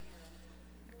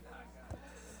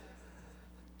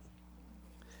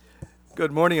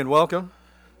Good morning and welcome.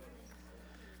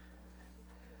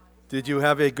 Did you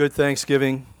have a good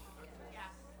Thanksgiving?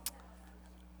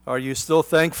 Are you still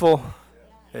thankful?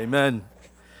 Amen.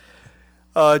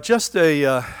 Just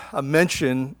a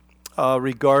mention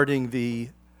regarding the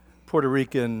Puerto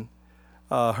Rican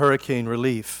hurricane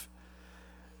relief.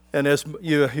 And as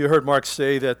you heard Mark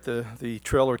say that the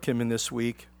trailer came in this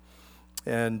week,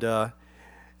 and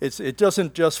it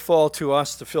doesn't just fall to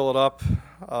us to fill it up,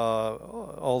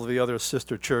 all the other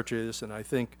sister churches, and I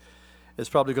think it's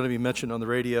probably going to be mentioned on the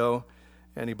radio.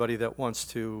 Anybody that wants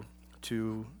to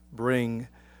bring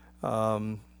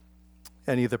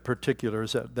any of the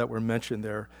particulars that were mentioned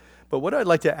there. But what I'd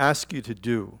like to ask you to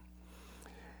do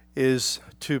is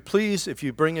to please, if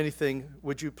you bring anything,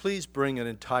 would you please bring an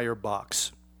entire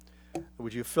box?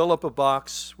 Would you fill up a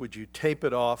box? Would you tape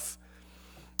it off?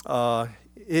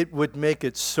 It would make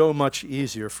it so much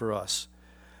easier for us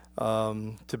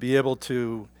to be able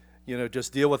to,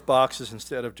 just deal with boxes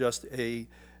instead of just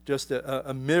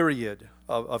a myriad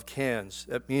of cans.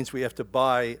 That means we have to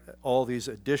buy all these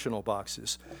additional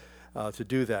boxes to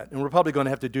do that. And we're probably going to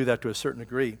have to do that to a certain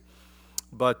degree.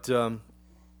 But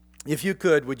if you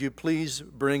could, would you please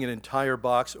bring an entire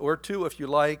box, or two if you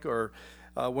like, or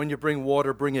when you bring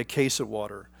water, bring a case of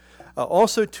water.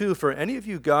 Also, too, for any of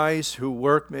you guys who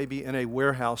work maybe in a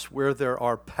warehouse where there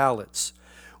are pallets,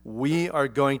 we are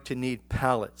going to need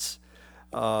pallets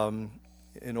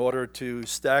in order to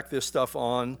stack this stuff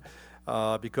on,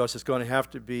 because it's going to have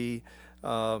to be,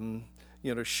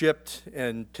 shipped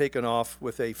and taken off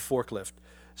with a forklift.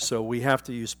 So we have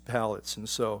to use pallets. And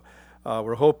so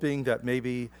we're hoping that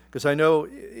maybe, because I know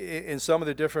in some of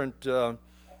the different,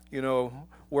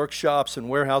 workshops and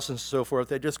warehouses and so forth,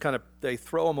 they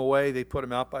throw them away, they put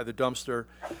them out by the dumpster.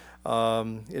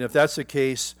 And if that's the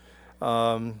case,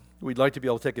 we'd like to be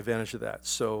able to take advantage of that.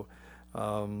 So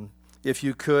if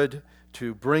you could,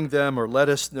 to bring them or let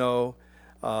us know,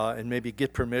 and maybe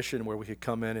get permission where we could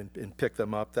come in and pick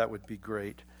them up, that would be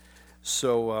great.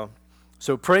 So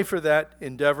pray for that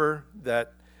endeavor,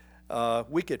 that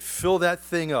we could fill that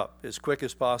thing up as quick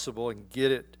as possible and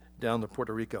get it down to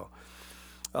Puerto Rico.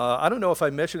 I don't know if I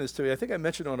mentioned this to you. I think I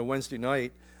mentioned it on a Wednesday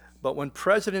night, but when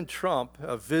President Trump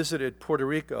visited Puerto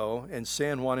Rico, and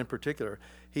San Juan in particular,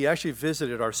 he actually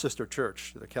visited our sister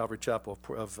church, the Calvary Chapel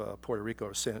of Puerto Rico,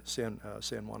 or San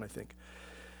Juan, I think.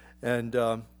 And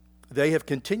they have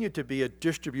continued to be a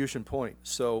distribution point.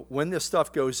 So when this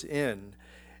stuff goes in,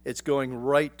 it's going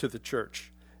right to the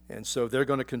church. And so they're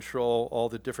going to control all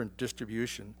the different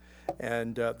distribution.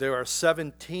 And there are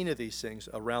 17 of these things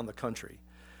around the country.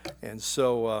 And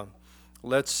so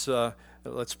let's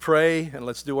pray and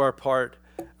let's do our part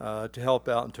to help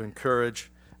out and to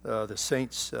encourage the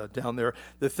saints down there.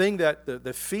 The thing that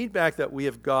the feedback that we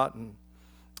have gotten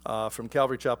from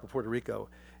Calvary Chapel, Puerto Rico,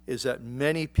 is that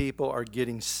many people are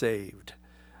getting saved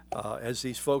as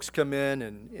these folks come in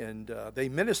and they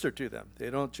minister to them.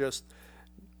 They don't just,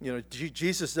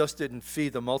 Jesus just didn't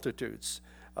feed the multitudes.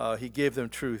 He gave them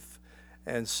truth.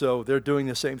 And so they're doing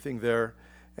the same thing there.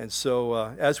 And so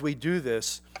as we do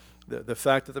this, the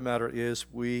fact of the matter is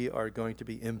we are going to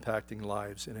be impacting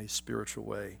lives in a spiritual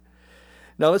way.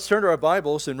 Now let's turn to our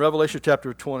Bibles in Revelation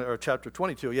chapter 20 or chapter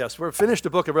 22. Yes, we're finished the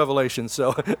book of Revelation,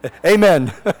 so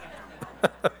amen.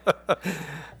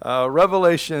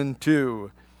 Revelation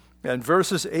 2 and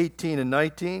verses 18 and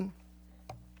 19.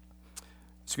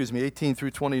 18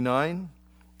 through 29.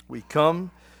 We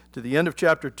come to the end of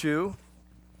chapter 2.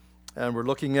 And we're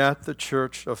looking at the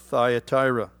church of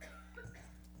Thyatira.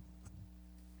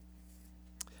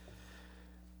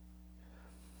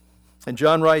 And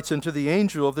John writes, "And to the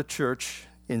angel of the church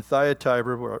in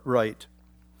Thyatira write,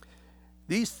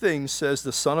 These things says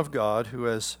the Son of God, who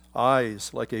has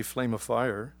eyes like a flame of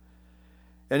fire,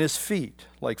 and his feet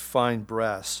like fine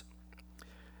brass.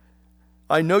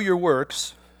 I know your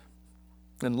works,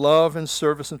 and love and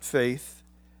service and faith,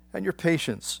 and your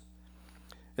patience.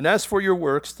 And as for your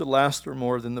works, the last are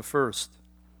more than the first.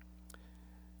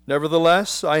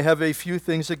 Nevertheless, I have a few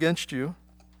things against you,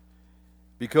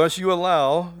 because you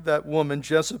allow that woman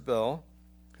Jezebel,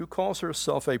 who calls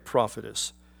herself a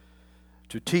prophetess,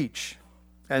 to teach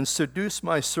and seduce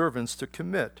my servants to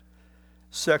commit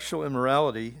sexual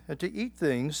immorality and to eat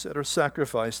things that are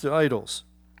sacrificed to idols.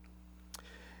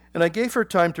 And I gave her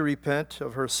time to repent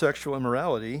of her sexual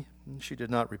immorality, and she did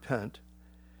not repent.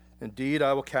 Indeed,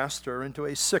 I will cast her into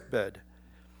a sickbed,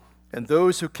 and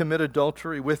those who commit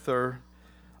adultery with her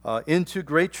into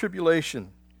great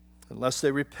tribulation, unless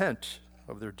they repent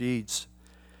of their deeds.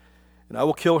 And I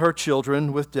will kill her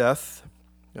children with death,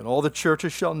 and all the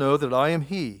churches shall know that I am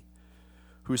he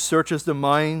who searches the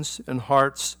minds and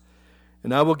hearts,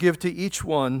 and I will give to each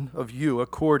one of you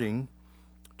according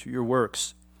to your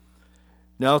works.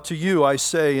 Now to you I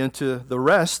say, and to the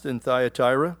rest in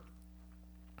Thyatira,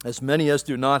 as many as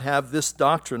do not have this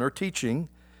doctrine or teaching,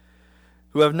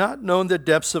 who have not known the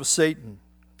depths of Satan,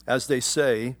 as they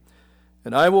say,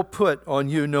 and I will put on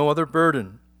you no other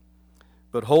burden,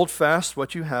 but hold fast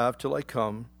what you have till I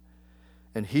come.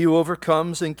 And he who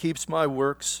overcomes and keeps my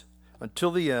works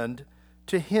until the end,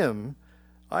 to him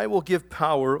I will give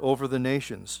power over the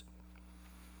nations.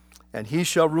 And he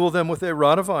shall rule them with a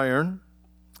rod of iron,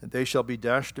 and they shall be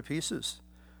dashed to pieces,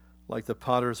 like the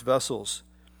potter's vessels.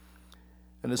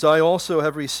 And as I also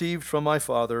have received from my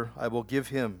Father, I will give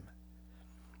him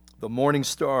the morning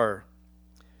star.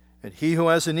 And he who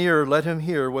has an ear, let him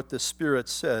hear what the Spirit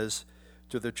says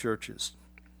to the churches.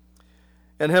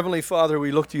 And Heavenly Father,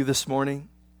 we look to you this morning.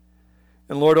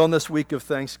 And Lord, on this week of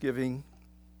Thanksgiving,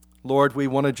 Lord, we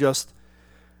want to just,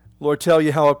 Lord, tell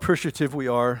you how appreciative we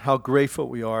are, how grateful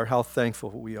we are, how thankful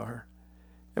we are.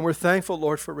 And we're thankful,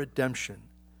 Lord, for redemption.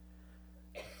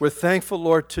 We're thankful,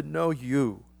 Lord, to know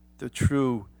you, the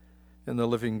true and the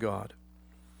living God.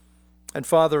 And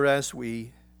Father, as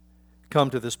we come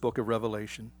to this book of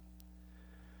Revelation,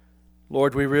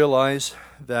 Lord, we realize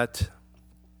that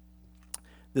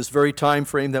this very time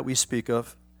frame that we speak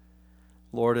of,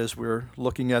 Lord, as we're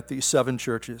looking at these 7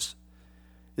 churches,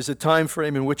 is a time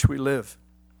frame in which we live.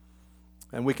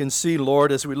 And we can see,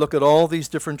 Lord, as we look at all these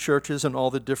different churches and all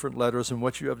the different letters and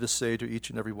what you have to say to each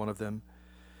and every one of them,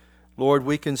 Lord,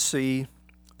 we can see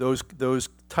those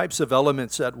types of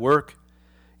elements at work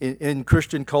in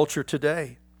Christian culture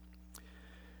today.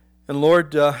 And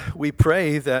Lord, we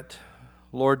pray that,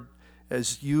 Lord,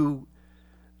 as you,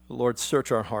 Lord,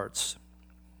 search our hearts,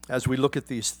 as we look at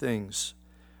these things,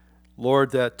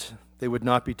 Lord, that they would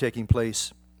not be taking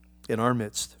place in our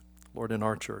midst, Lord, in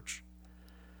our church.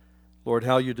 Lord,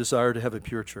 how you desire to have a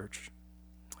pure church.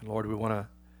 And Lord, we want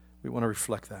to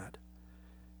reflect that.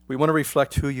 We want to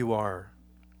reflect who you are.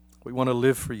 We want to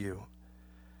live for you.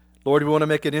 Lord, we want to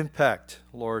make an impact,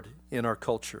 Lord, in our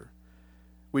culture.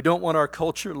 We don't want our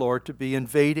culture, Lord, to be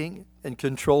invading and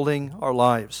controlling our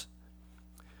lives.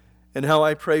 And how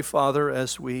I pray, Father,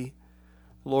 as we,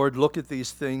 Lord, look at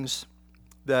these things,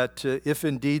 that if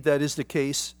indeed that is the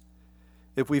case,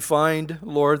 if we find,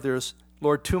 Lord, there's,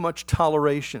 Lord, too much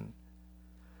toleration,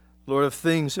 Lord, of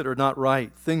things that are not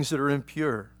right, things that are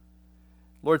impure,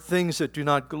 Lord, things that do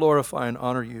not glorify and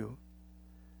honor you,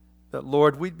 that,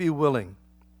 Lord, we'd be willing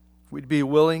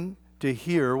to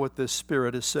hear what the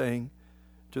Spirit is saying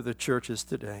to the churches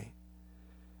today.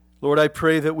 Lord, I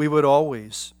pray that we would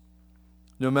always,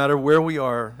 no matter where we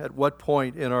are, at what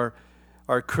point in our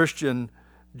Christian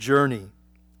journey,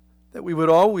 that we would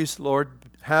always, Lord,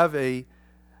 have a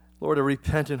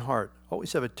repentant heart,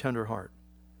 always have a tender heart,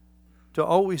 to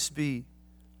always be,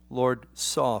 Lord,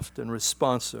 soft and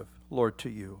responsive, Lord, to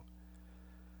you.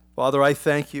 Father, I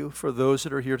thank you for those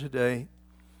that are here today.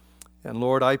 And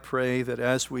Lord, I pray that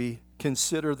as we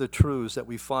consider the truths that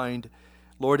we find,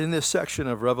 Lord, in this section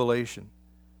of Revelation,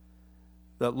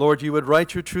 that, Lord, you would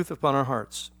write your truth upon our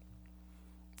hearts.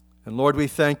 And Lord, we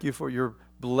thank you for your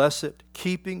blessed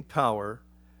keeping power,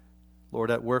 Lord,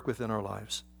 at work within our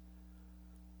lives.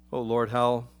 Oh, Lord,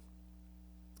 how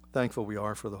thankful we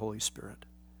are for the Holy Spirit.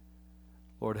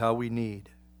 Lord, how we need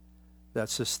that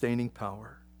sustaining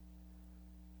power,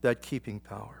 that keeping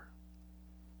power,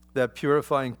 that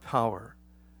purifying power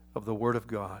of the Word of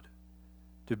God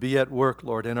to be at work,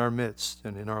 Lord, in our midst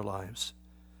and in our lives.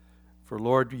 For,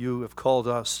 Lord, you have called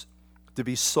us to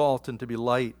be salt and to be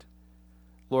light,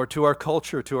 Lord, to our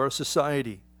culture, to our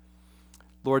society.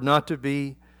 Lord, not to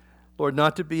be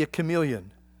a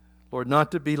chameleon. Lord,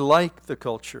 not to be like the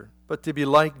culture, but to be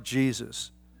like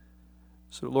Jesus.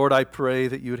 So, Lord, I pray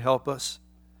that you would help us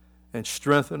and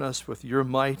strengthen us with your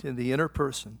might in the inner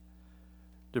person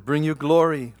to bring you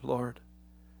glory, Lord,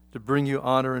 to bring you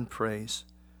honor and praise.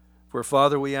 For,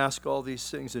 Father, we ask all these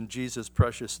things in Jesus'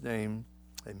 precious name.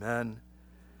 Amen.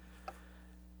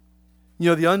 You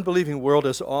know, the unbelieving world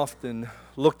has often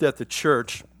looked at the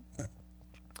church,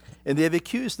 and they've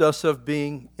accused us of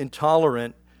being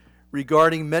intolerant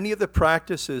regarding many of the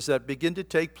practices that begin to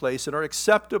take place and are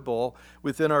acceptable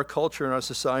within our culture and our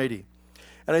society.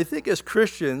 And I think as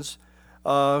Christians,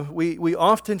 we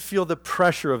often feel the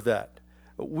pressure of that.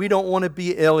 We don't want to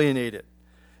be alienated.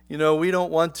 You know, we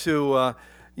don't want to,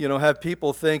 have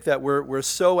people think that we're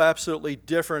so absolutely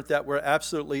different that we're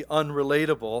absolutely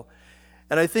unrelatable.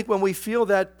 And I think when we feel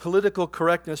that political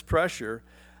correctness pressure,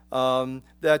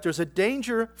 that there's a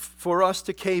danger for us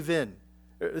to cave in,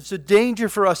 It's a danger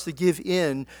for us to give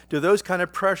in to those kind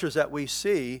of pressures that we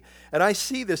see. And I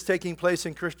see this taking place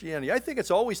in Christianity. I think it's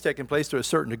always taken place to a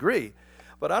certain degree.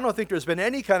 But I don't think there's been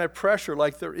any kind of pressure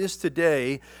like there is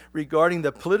today regarding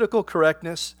the political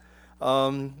correctness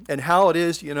and how it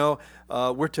is,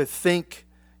 we're to think,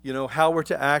 how we're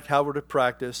to act, how we're to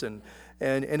practice. And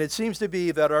it seems to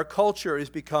be that our culture has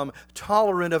become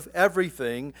tolerant of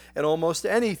everything and almost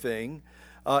anything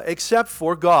except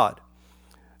for God.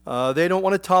 They don't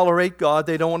want to tolerate God.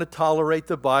 They don't want to tolerate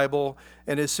the Bible.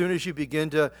 And as soon as you begin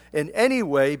to, in any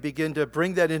way, begin to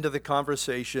bring that into the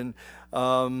conversation, they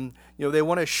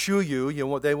want to shoo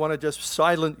you. They want to just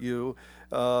silence you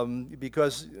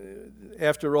because,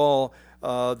 after all,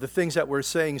 the things that we're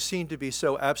saying seem to be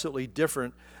so absolutely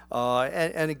different.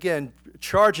 And again,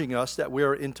 charging us that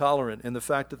we're intolerant. And the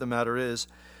fact of the matter is,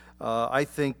 I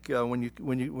think when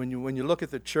you look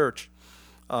at the church,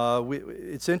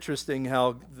 it's interesting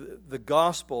how the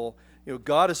gospel,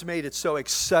 God has made it so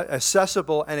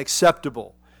accessible and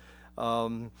acceptable.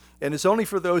 And it's only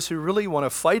for those who really want to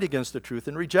fight against the truth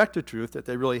and reject the truth that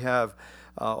they really have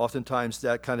oftentimes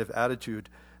that kind of attitude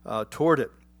toward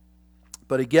it.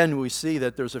 But again, we see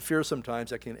that there's a fear sometimes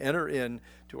that can enter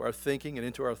into our thinking and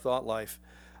into our thought life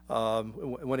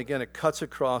when again it cuts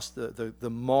across the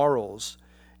morals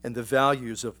and the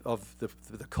values of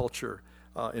the culture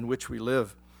in which we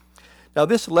live. Now,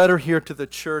 this letter here to the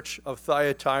church of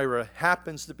Thyatira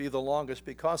happens to be the longest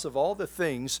because of all the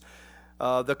things,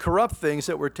 the corrupt things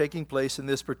that were taking place in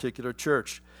this particular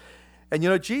church.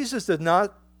 And Jesus did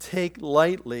not take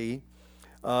lightly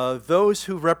those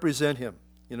who represent him,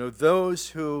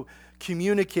 those who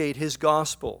communicate his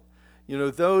gospel,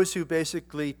 those who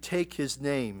basically take his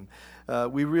name.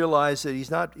 We realize that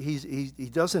he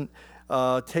doesn't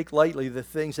take lightly the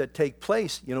things that take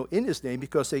place, in his name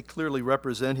because they clearly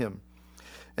represent him.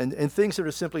 And things that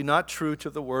are simply not true to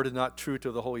the Word and not true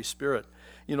to the Holy Spirit.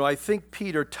 I think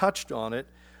Peter touched on it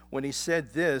when he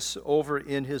said this over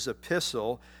in his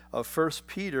epistle of 1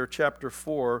 Peter chapter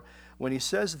 4, when he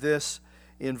says this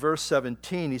in verse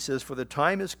 17, he says, "For the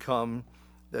time has come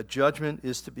that judgment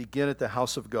is to begin at the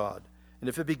house of God. And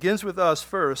if it begins with us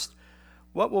first,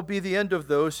 what will be the end of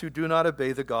those who do not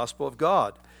obey the gospel of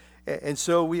God?" And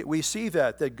so we see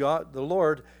that God, the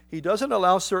Lord, he doesn't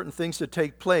allow certain things to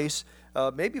take place,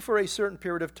 maybe for a certain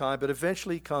period of time, but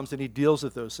eventually he comes and he deals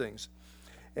with those things.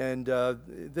 And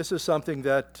this is something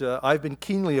that I've been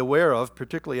keenly aware of,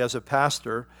 particularly as a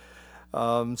pastor.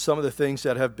 Some of the things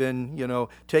that have been,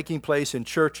 taking place in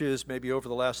churches maybe over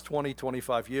the last 20,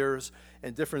 25 years,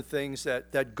 and different things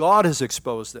that God has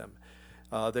exposed them,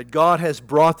 that God has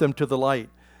brought them to the light.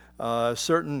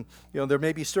 There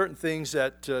may be certain things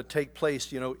that take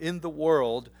place, in the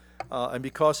world, and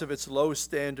because of its low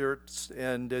standards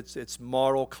and its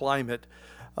moral climate,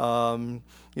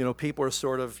 people are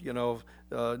sort of,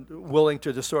 willing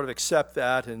to just sort of accept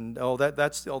that, and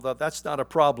that's not a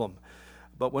problem.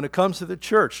 But when it comes to the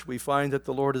church, we find that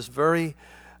the Lord is very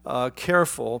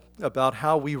careful about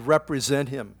how we represent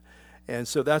him. And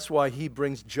so that's why he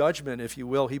brings judgment, if you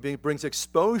will. He brings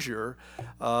exposure,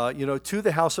 to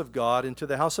the house of God. And to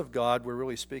the house of God, we're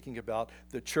really speaking about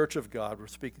the church of God. We're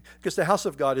speaking because the house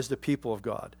of God is the people of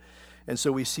God. And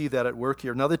so we see that at work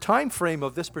here. Now, the time frame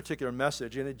of this particular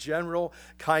message, in a general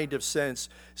kind of sense,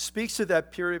 speaks to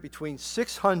that period between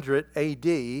 600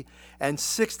 A.D. and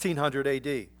 1600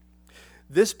 A.D.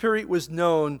 This period was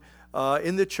known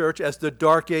in the church as the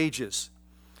Dark Ages.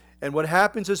 And what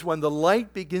happens is when the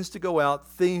light begins to go out,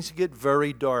 things get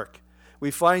very dark. We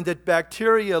find that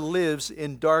bacteria lives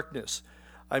in darkness.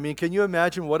 I mean, can you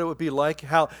imagine what it would be like,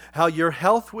 how your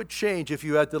health would change if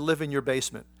you had to live in your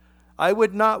basement? I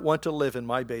would not want to live in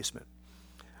my basement.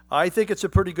 I think it's a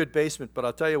pretty good basement, but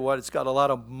I'll tell you what, it's got a lot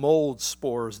of mold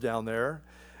spores down there.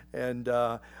 And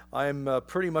I'm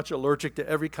pretty much allergic to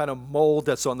every kind of mold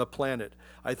that's on the planet.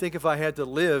 I think if I had to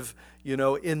live,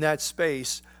 in that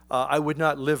space, I would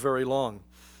not live very long.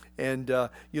 And,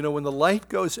 when the light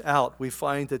goes out, we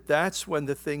find that that's when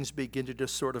the things begin to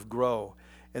just sort of grow.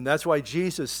 And that's why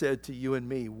Jesus said to you and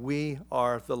me, we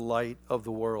are the light of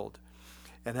the world.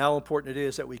 And how important it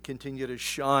is that we continue to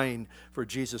shine for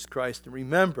Jesus Christ. And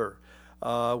remember,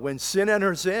 when sin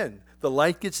enters in, the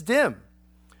light gets dim.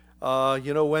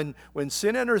 When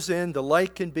sin enters in, the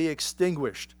light can be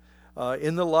extinguished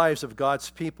in the lives of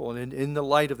God's people and in the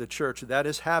light of the church. That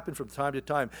has happened from time to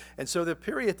time. And so the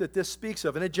period that this speaks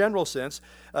of, in a general sense,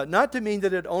 not to mean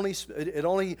that it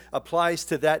only applies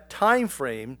to that time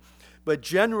frame, but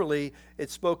generally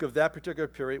it spoke of that particular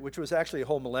period, which was actually a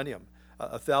whole millennium,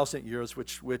 1,000 years,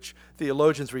 which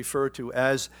theologians refer to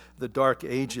as the Dark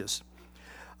Ages.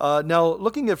 Now,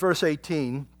 looking at verse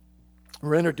 18,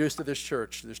 we're introduced to this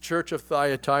church of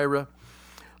Thyatira.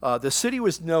 The city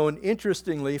was known,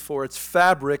 interestingly, for its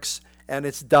fabrics and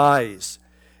its dyes.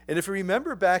 And if you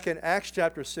remember back in Acts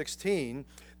chapter 16,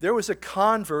 there was a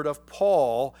convert of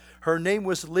Paul. Her name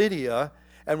was Lydia,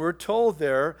 and we're told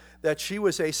there that she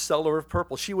was a seller of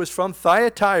purple. She was from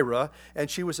Thyatira, and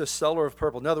she was a seller of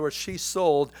purple. In other words, she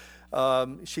sold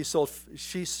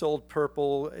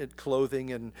purple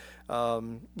clothing and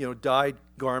dyed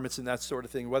garments and that sort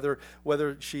of thing.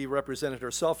 Whether she represented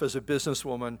herself as a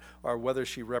businesswoman or whether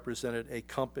she represented a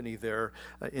company there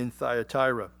in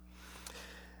Thyatira.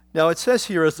 Now it says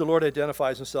here, as the Lord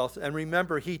identifies himself, and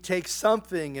remember, he takes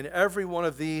something in every one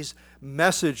of these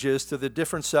messages to the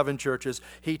different 7 churches.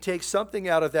 He takes something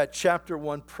out of that chapter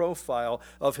 1 profile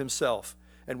of himself.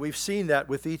 And we've seen that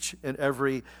with each and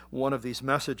every one of these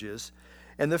messages.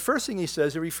 And the first thing he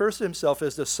says, he refers to himself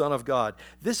as the Son of God.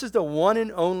 This is the one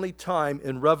and only time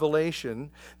in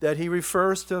Revelation that he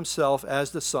refers to himself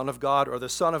as the Son of God, or the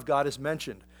Son of God is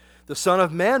mentioned. The Son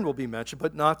of Man will be mentioned,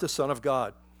 but not the Son of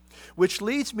God. Which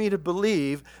leads me to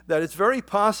believe that it's very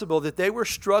possible that they were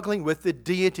struggling with the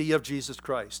deity of Jesus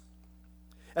Christ,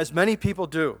 as many people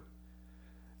do.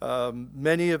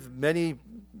 Many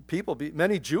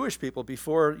Jewish people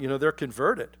before they're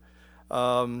converted,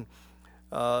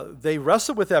 they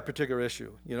wrestle with that particular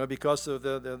issue, because of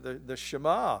the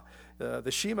Shema,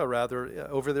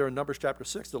 over there in Numbers chapter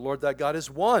 6, the Lord thy God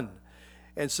is one.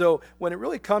 And so when it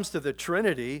really comes to the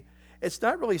Trinity, it's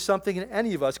not really something that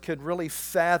any of us can really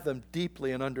fathom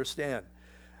deeply and understand.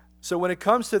 So when it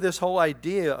comes to this whole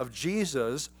idea of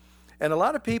Jesus, and a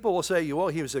lot of people will say, well,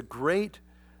 he was a great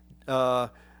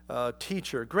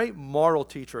teacher, great moral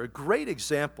teacher, a great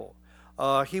example.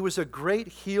 He was a great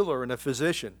healer and a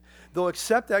physician. They'll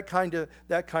accept that kind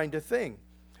of thing.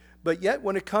 But yet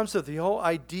when it comes to the whole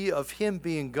idea of him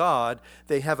being God,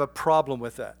 they have a problem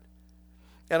with that.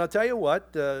 And I'll tell you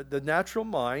what, the natural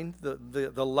mind,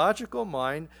 the logical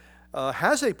mind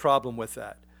has a problem with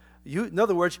that. In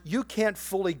other words, you can't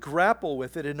fully grapple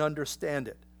with it and understand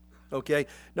it. Okay?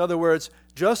 In other words,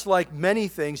 just like many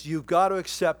things, you've got to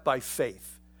accept by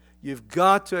faith. You've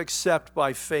got to accept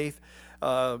by faith,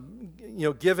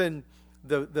 given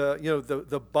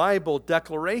the Bible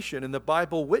declaration and the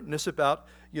Bible witness about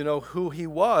who he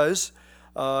was.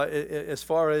 As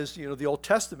far as the Old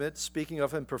Testament, speaking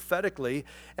of him prophetically,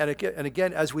 and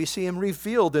again as we see him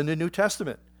revealed in the New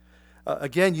Testament.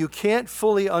 Again, you can't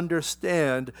fully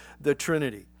understand the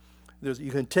Trinity.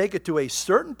 You can take it to a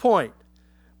certain point,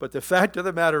 but the fact of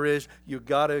the matter is you've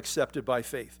got to accept it by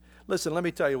faith. Listen, let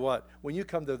me tell you what. When you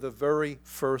come to the very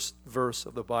first verse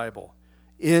of the Bible,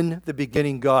 in the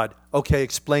beginning God, okay,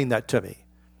 explain that to me.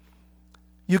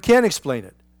 You can't explain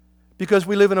it, because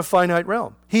we live in a finite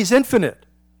realm. He's infinite.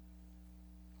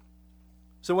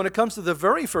 So when it comes to the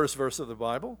very first verse of the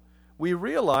Bible, we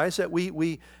realize that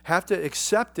we have to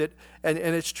accept it, and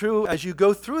it's true as you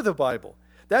go through the Bible.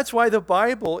 That's why the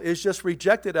Bible is just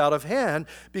rejected out of hand,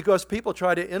 because people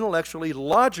try to intellectually,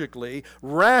 logically,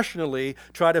 rationally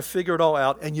try to figure it all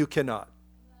out, and you cannot.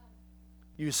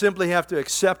 You simply have to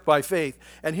accept by faith.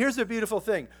 And here's the beautiful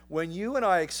thing. When you and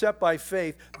I accept by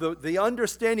faith, the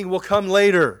understanding will come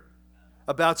later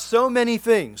about so many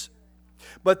things.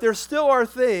 But there still are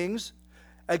things,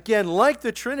 again, like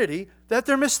the Trinity, that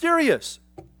they're mysterious.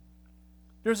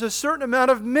 There's a certain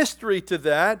amount of mystery to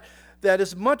that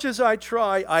as much as I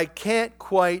try, I can't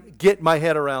quite get my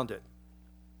head around it.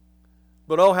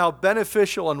 But oh, how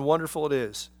beneficial and wonderful it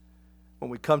is when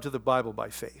we come to the Bible by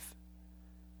faith.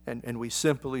 And we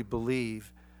simply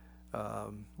believe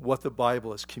what the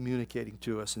Bible is communicating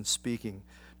to us and speaking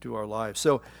to our lives.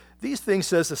 So these things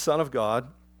says the Son of God,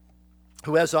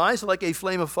 who has eyes like a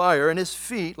flame of fire and his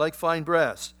feet like fine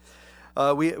brass.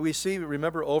 We see,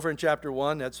 remember over in chapter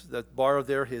 1, that borrowed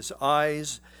there, his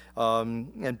eyes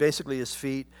and basically his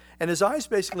feet. And his eyes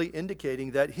basically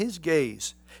indicating that his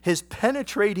gaze, his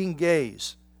penetrating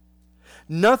gaze,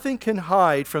 nothing can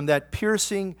hide from that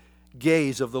piercing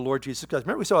gaze of the Lord Jesus Christ.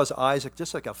 Remember, we saw his eyes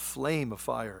just like a flame of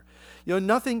fire.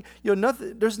 Nothing,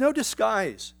 there's no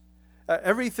disguise.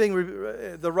 Everything,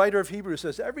 the writer of Hebrews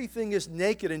says, everything is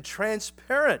naked and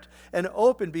transparent and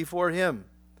open before him.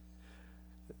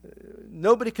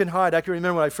 Nobody can hide. I can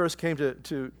remember when I first came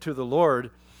to the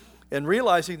Lord and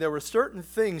realizing there were certain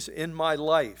things in my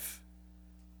life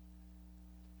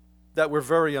that were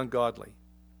very ungodly.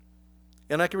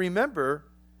 And I can remember,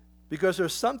 because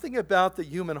there's something about the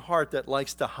human heart that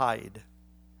likes to hide.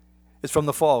 It's from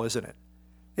the fall, isn't it?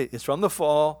 It's from the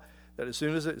fall that as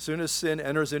soon as sin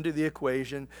enters into the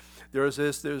equation, there's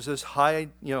this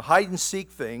hide and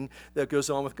seek thing that goes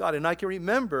on with God. And I can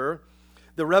remember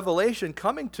the revelation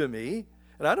coming to me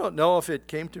And I don't know if it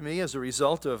came to me as a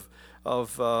result of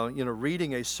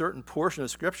reading a certain portion of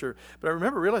Scripture, but I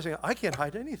remember realizing I can't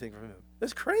hide anything from him.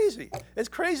 It's crazy. It's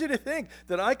crazy to think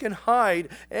that I can hide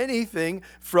anything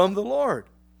from the Lord.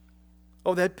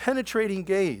 Oh, that penetrating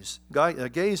gaze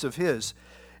of his.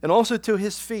 And also to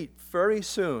his feet, very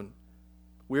soon,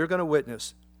 we're going to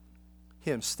witness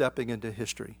him stepping into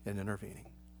history and intervening.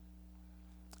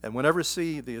 And whenever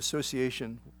see the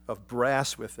association of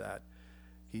brass with that,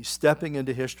 he's stepping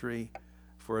into history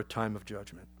for a time of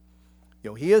judgment.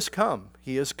 He has come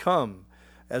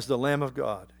as the Lamb of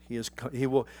God. He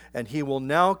will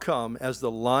now come as the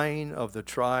Lion of the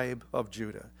tribe of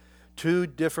Judah. Two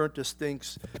different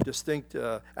distinct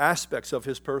aspects of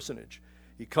his personage.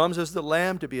 He comes as the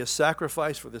Lamb to be a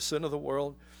sacrifice for the sin of the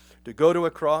world, to go to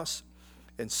a cross.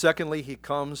 And secondly, he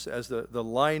comes as the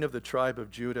Lion of the tribe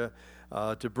of Judah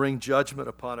to bring judgment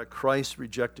upon a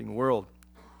Christ-rejecting world.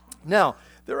 Now,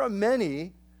 there are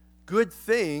many good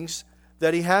things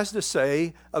that he has to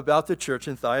say about the church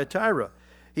in Thyatira.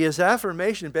 His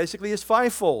affirmation basically is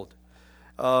fivefold.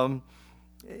 And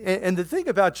the thing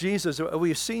about Jesus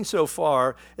we've seen so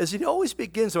far is he always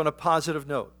begins on a positive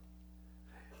note.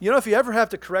 If you ever have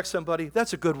to correct somebody,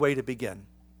 that's a good way to begin.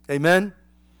 Amen?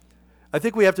 I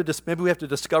think maybe we have to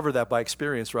discover that by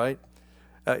experience, right?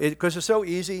 Because it's so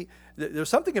easy. There's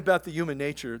something about the human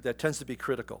nature that tends to be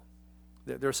critical.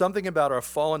 There's something about our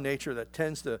fallen nature that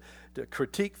tends to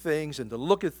critique things and to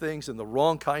look at things in the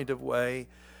wrong kind of way.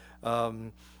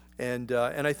 And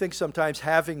I think sometimes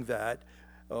having that,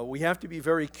 we have to be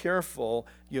very careful,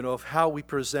 of how we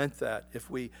present that. If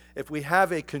we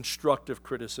have a constructive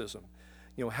criticism,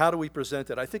 how do we present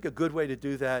it? I think a good way to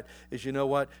do that is,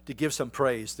 to give some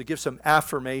praise, to give some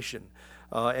affirmation.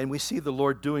 And we see the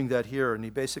Lord doing that here. And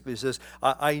he basically says,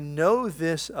 I know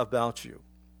this about you.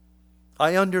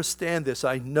 I understand this.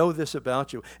 I know this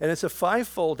about you. And it's a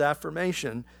fivefold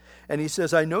affirmation. And he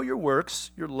says, I know your works,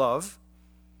 your love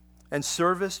and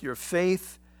service, your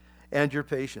faith, and your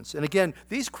patience. And again,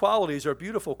 these qualities are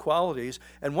beautiful qualities.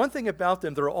 And one thing about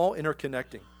them, they're all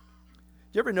interconnecting.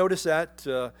 You ever notice that,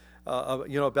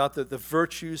 about the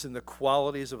virtues and the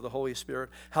qualities of the Holy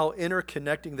Spirit, how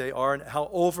interconnecting they are and how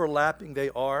overlapping they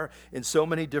are in so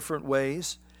many different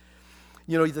ways?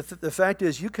 The fact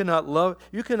is without love,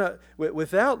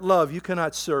 you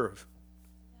cannot serve.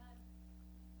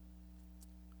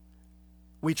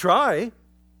 We try,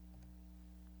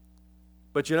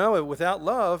 but without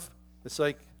love, it's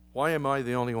like, why am I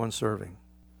the only one serving?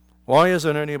 Why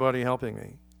isn't anybody helping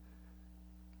me?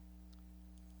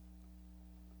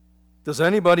 Does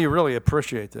anybody really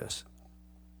appreciate this?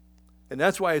 And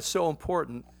that's why it's so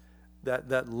important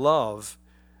that love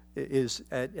is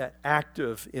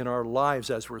active in our lives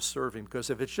as we're serving. Because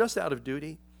if it's just out of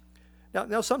duty,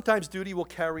 now sometimes duty will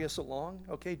carry us along.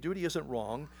 Okay, duty isn't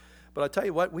wrong. But I'll tell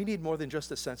you what, we need more than just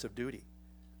a sense of duty.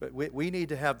 But we need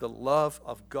to have the love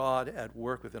of God at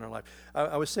work within our life.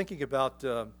 I was thinking about,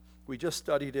 we just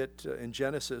studied it in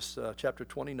Genesis chapter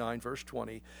 29, verse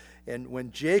 20. And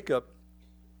when Jacob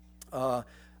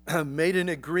made an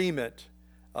agreement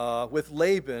with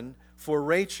Laban for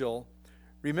Rachel,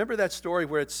 remember that story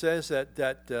where it says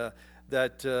that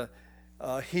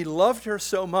he loved her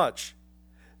so much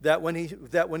that when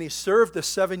he served the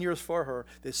 7 years for her,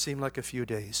 it seemed like a few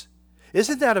days.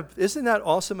 Isn't that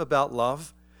awesome about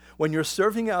love? When you're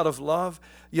serving out of love,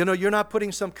 you're not putting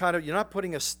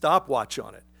a stopwatch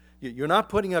on it. You're not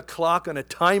putting a clock and a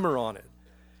timer on it.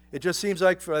 It just seems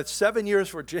like for 7 years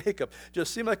for Jacob,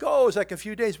 just seemed like, it was like a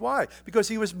few days. Why? Because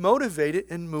he was motivated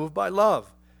and moved by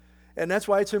love. And that's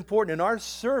why it's important. In our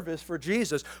service for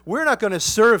Jesus, we're not going to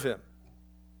serve him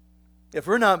if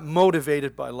we're not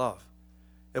motivated by love.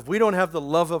 If we don't have the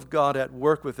love of God at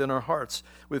work within our hearts,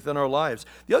 within our lives.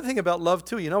 The other thing about love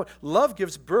too, love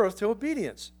gives birth to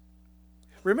obedience.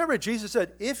 Remember, Jesus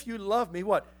said, if you love me,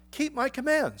 what? Keep my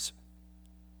commands.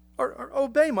 Or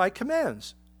obey my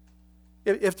commands.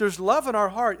 If there's love in our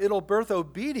heart, it'll birth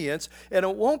obedience, and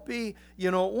it won't be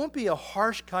a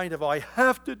harsh kind of, I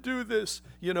have to do this,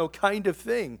 kind of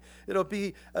thing. It'll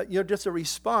be, just a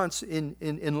response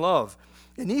in love.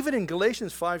 And even in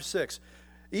Galatians 5:6,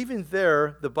 even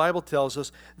there, the Bible tells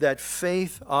us that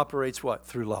faith operates what?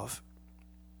 Through love.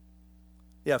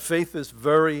 Yeah, faith is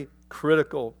very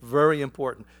critical, very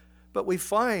important. But we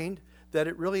find that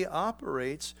it really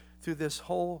operates through this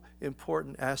whole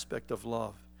important aspect of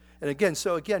love. And again,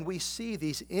 we see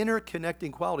these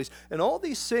interconnecting qualities. And all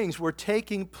these things were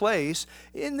taking place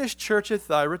in this church at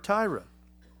Thyatira.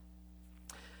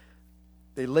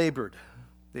 They labored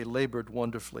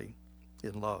wonderfully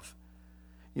in love.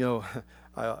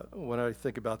 When I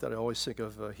think about that, I always think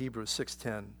of Hebrews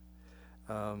 6:10.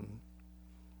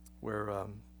 where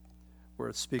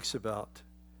it speaks about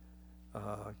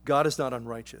God is not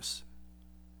unrighteous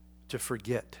to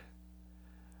forget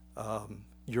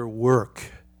your work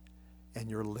and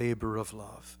your labor of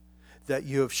love that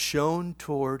you have shown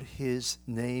toward his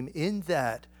name, in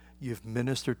that you've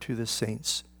ministered to the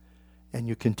saints and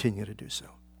you continue to do so.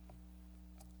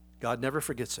 God never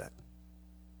forgets that.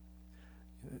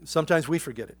 Sometimes we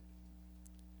forget it.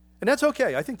 And that's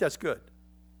okay. I think that's good.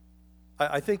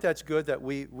 I think that's good that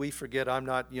we forget. I'm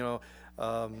not, do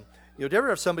you ever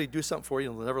have somebody do something for you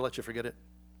and they'll never let you forget it?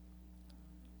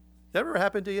 Never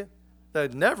happened to you?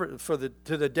 That never,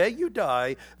 to the day you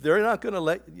die, they're not going to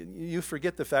let you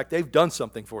forget the fact they've done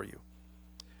something for you.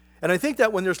 And I think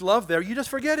that when there's love there, you just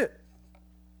forget it.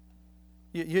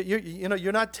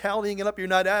 You're not tallying it up. You're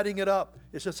not adding it up.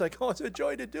 It's just like, oh, it's a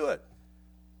joy to do it.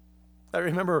 I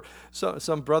remember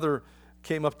some brother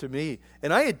came up to me,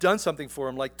 and I had done something for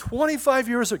him like 25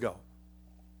 years ago.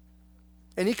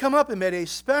 And he come up and made a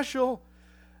special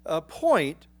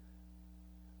point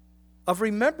of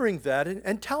remembering that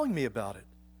and telling me about it.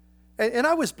 And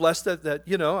I was blessed that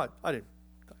I didn't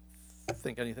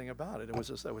think anything about it. It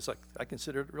was like, I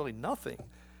considered it really nothing.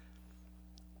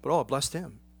 But it blessed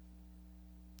him.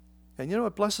 And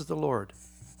it blesses the Lord.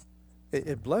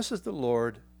 It blesses the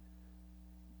Lord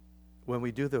when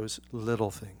we do those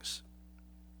little things.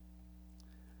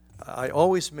 I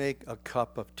always make a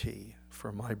cup of tea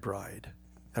for my bride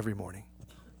every morning,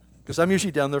 because I'm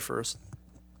usually down there first,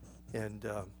 and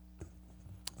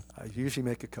I usually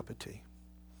make a cup of tea.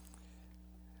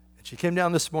 And she came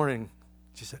down this morning.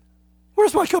 She said,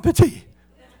 "Where's my cup of tea?"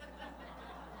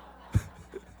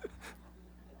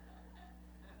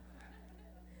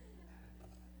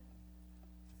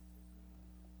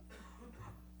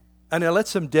 And I let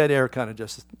some dead air kind of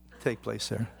just take place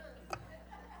there,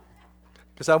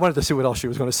 because I wanted to see what else she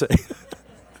was going to say.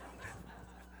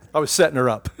 I was setting her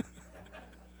up.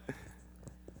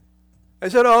 I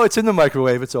said, "Oh, it's in the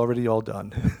microwave. It's already all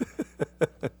done."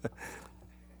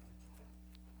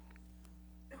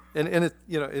 and it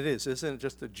is, isn't it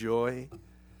just a joy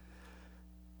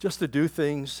just to do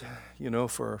things,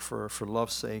 for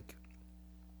love's sake.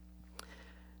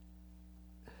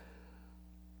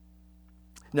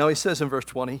 Now he says in verse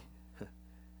 20,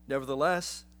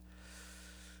 "Nevertheless,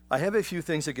 I have a few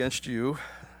things against you,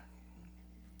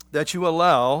 that you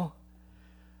allow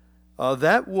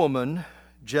that woman,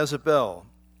 Jezebel,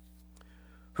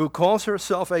 who calls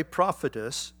herself a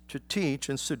prophetess, to teach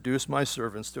and seduce my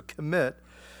servants to commit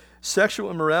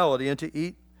sexual immorality and to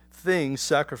eat things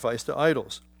sacrificed to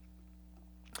idols."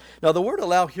 Now the word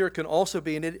allow here can also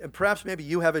be, and perhaps maybe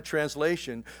you have a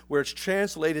translation where it's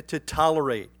translated to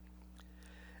tolerate.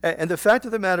 And the fact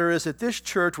of the matter is that this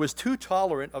church was too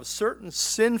tolerant of certain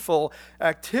sinful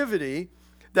activity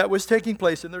that was taking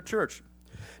place in their church.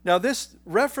 Now, this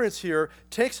reference here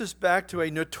takes us back to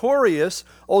a notorious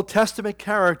Old Testament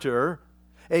character,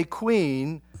 a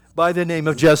queen by the name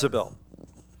of Jezebel.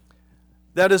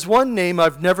 That is one name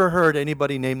I've never heard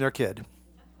anybody name their kid.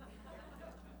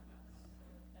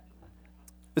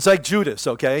 It's like Judas,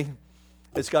 okay?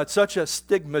 It's got such a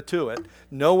stigma to it.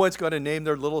 No one's going to name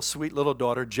their little sweet little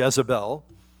daughter Jezebel.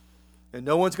 And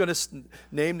no one's going to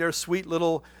name their sweet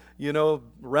little,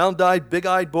 round-eyed,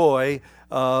 big-eyed boy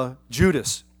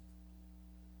Judas.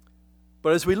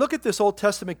 But as we look at this Old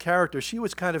Testament character, she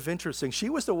was kind of interesting. She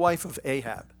was the wife of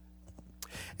Ahab.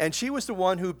 And she was the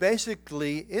one who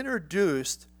basically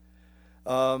introduced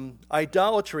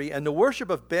idolatry and the worship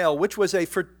of Baal, which was a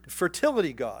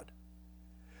fertility god.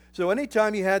 So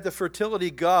anytime you had the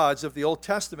fertility gods of the Old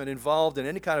Testament involved in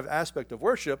any kind of aspect of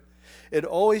worship, it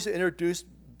always introduced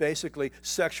basically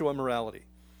sexual immorality.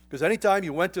 Because anytime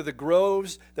you went to the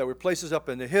groves that were places up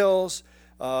in the hills,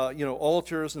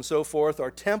 altars and so forth, or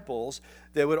temples,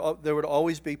 there would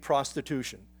always be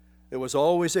prostitution. It was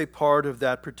always a part of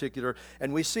that particular,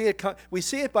 and we see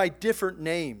it by different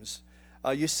names.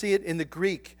 You see it in the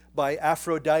Greek by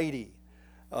Aphrodite.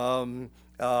 In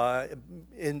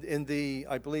the,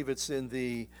 I believe it's in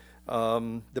the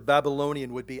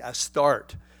Babylonian would be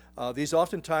Astarte. These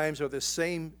oftentimes are the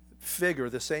same figure,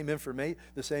 the same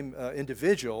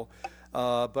individual,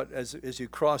 but as you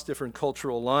cross different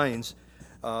cultural lines,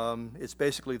 it's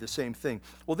basically the same thing.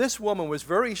 Well, this woman was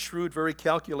very shrewd, very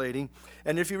calculating,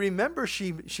 and if you remember,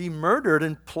 she murdered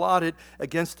and plotted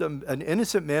against an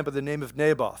innocent man by the name of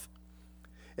Naboth.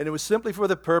 And it was simply for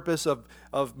the purpose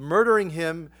of murdering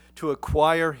him to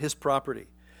acquire his property.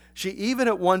 She even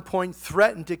at one point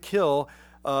threatened to kill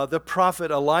the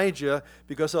prophet Elijah,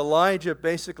 because Elijah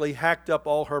basically hacked up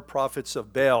all her prophets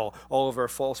of Baal, all of her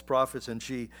false prophets, and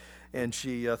she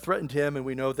threatened him, and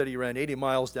we know that he ran 80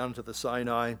 miles down to the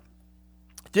Sinai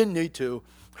Didn't need to,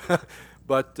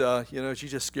 but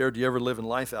she's just scared the ever-living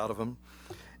life out of him.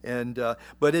 And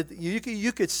but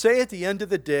you could say at the end of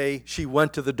the day, she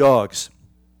went to the dogs,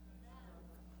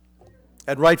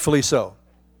 and rightfully so.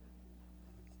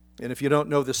 And if you don't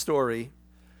know the story,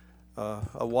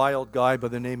 a wild guy by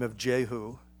the name of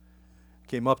Jehu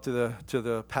came up to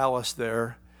the palace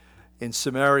there in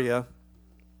Samaria,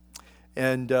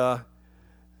 and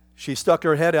she stuck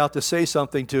her head out to say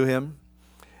something to him.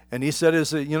 And he said,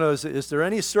 is there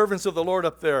any servants of the Lord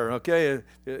up there? Okay,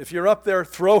 if you're up there,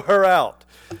 throw her out.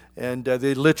 And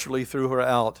they literally threw her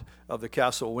out of the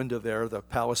castle window there, the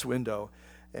palace window.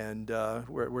 And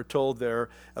we're told there,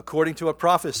 according to a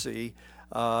prophecy,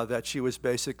 that she was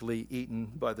basically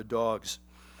eaten by the dogs.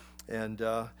 And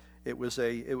it was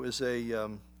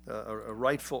a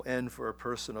rightful end for a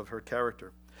person of her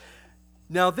character.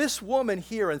 Now, this woman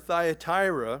here in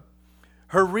Thyatira,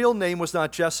 her real name was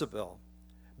not Jezebel.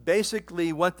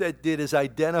 Basically, what that did is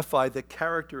identify the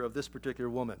character of this particular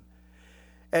woman.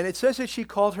 And it says that she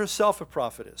called herself a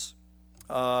prophetess.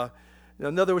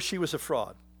 In other words, she was a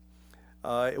fraud.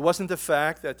 It wasn't the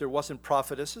fact that there wasn't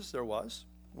prophetesses. There was.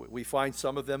 We find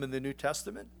some of them in the New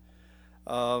Testament.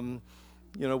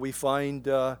 We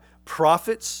find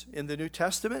prophets in the New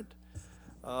Testament.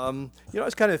 I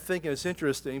was kind of thinking it's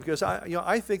interesting because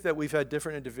I think that we've had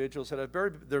different individuals that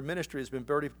have their ministry has been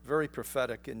very, very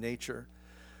prophetic in nature.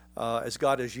 As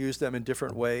God has used them in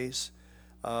different ways.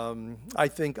 I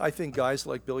think guys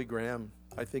like Billy Graham,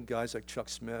 I think guys like Chuck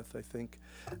Smith, I think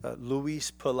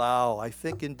Luis Palau, I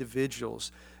think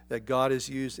individuals that God has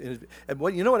used. And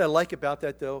what I like about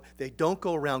that, though? They don't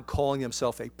go around calling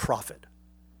themselves a prophet.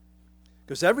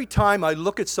 Because every time I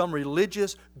look at some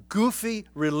goofy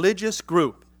religious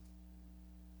group,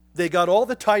 they got all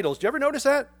the titles. Do you ever notice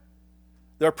that?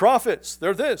 They're prophets,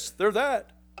 they're this, they're that.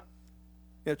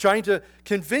 Trying to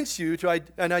convince you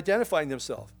and identifying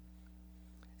themselves.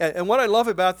 And what I love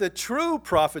about the true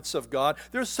prophets of God,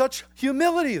 there's such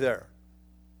humility there.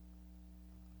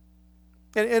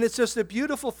 And it's just a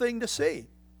beautiful thing to see.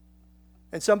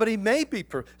 And somebody may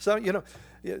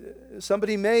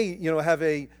have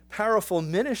a powerful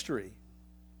ministry,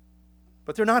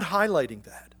 but they're not highlighting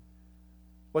that.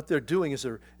 What they're doing is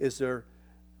they're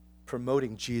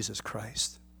promoting Jesus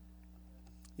Christ.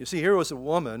 You see, here was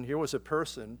a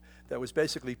person that was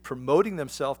basically promoting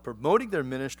themselves, promoting their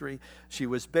ministry. She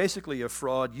was basically a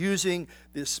fraud, using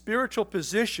this spiritual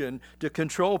position to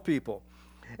control people.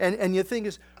 And the thing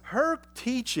is, her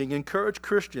teaching encouraged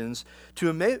Christians to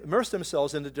immerse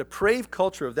themselves in the depraved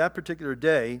culture of that particular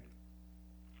day,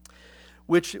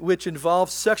 which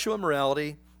involved sexual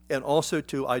immorality and also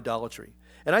to idolatry.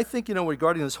 And I think,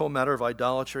 regarding this whole matter of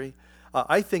idolatry,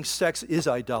 I think sex is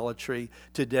idolatry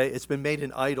today. It's been made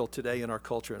an idol today in our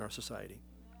culture, in our society.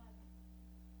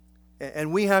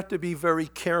 And we have to be very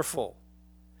careful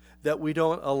that we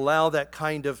don't allow that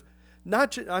kind of,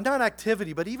 not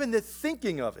activity, but even the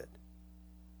thinking of it.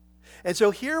 And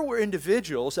so here were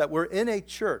individuals that were in a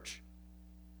church,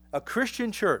 a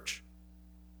Christian church.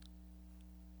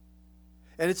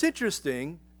 And it's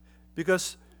interesting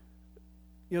because,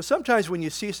 sometimes when you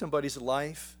see somebody's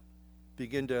life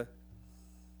begin to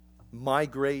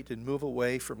migrate and move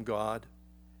away from God,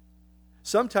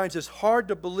 sometimes it's hard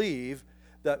to believe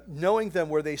that knowing them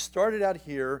where they started out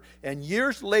here and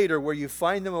years later where you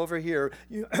find them over here,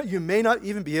 you may not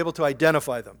even be able to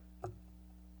identify them.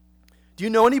 Do you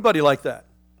know anybody like that?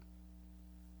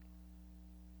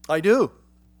 I do.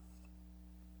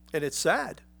 And it's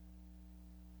sad.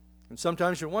 And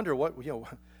sometimes you wonder,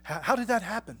 how did that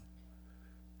happen?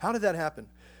 How did that happen?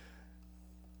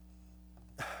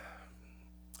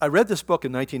 I read this book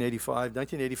in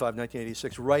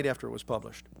 1986, right after it was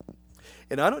published.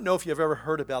 And I don't know if you've ever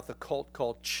heard about the cult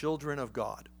called Children of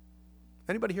God.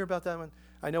 Anybody hear about that one?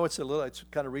 I know it's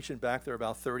kind of reaching back there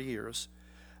about 30 years.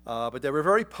 But they were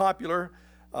very popular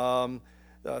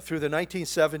through the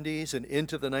 1970s and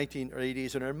into the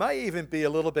 1980s. And there might even be a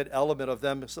little bit element of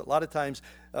them. A lot of times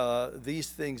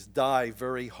these things die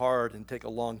very hard and take a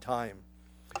long time.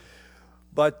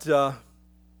 But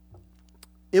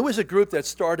it was a group that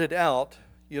started out,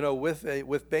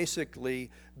 with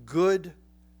basically good,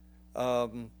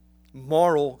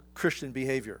 moral Christian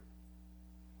behavior.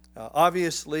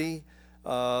 Obviously,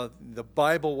 the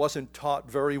Bible wasn't taught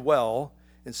very well,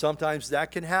 and sometimes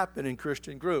that can happen in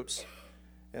Christian groups.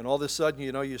 And all of a sudden,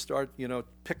 you start,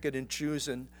 picking and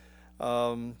choosing,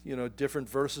 different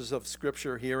verses of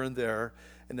Scripture here and there,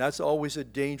 and that's always a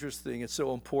dangerous thing. It's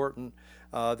so important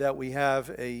that we have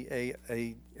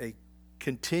a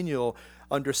continual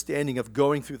understanding of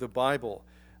going through the Bible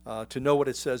to know what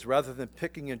it says rather than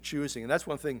picking and choosing. And that's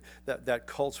one thing that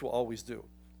cults will always do.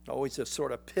 Always just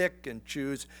sort of pick and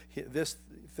choose this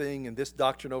thing and this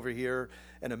doctrine over here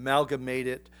and amalgamate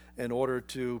it in order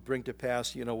to bring to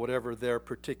pass, whatever their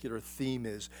particular theme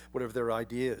is, whatever their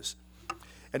idea is.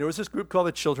 And there was this group called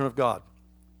the Children of God.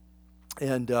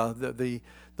 And the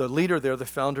leader there, the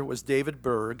founder, was David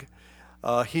Berg.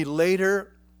 He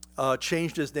later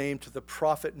changed his name to the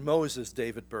prophet Moses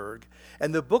David Berg.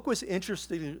 And the book was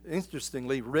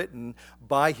interestingly written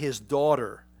by his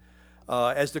daughter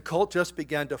as the cult just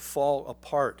began to fall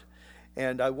apart.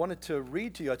 And I wanted to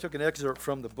read to you, I took an excerpt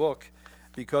from the book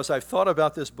because I've thought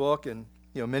about this book and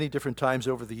many different times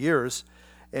over the years,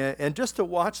 and just to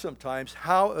watch sometimes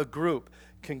how a group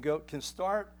can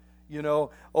start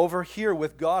over here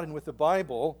with God and with the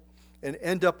Bible and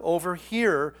end up over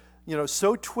here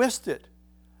so twisted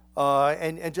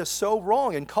and just so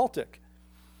wrong and cultic.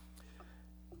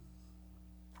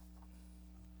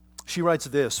 She writes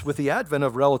this: with the advent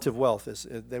of relative wealth,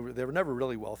 they were never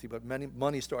really wealthy, but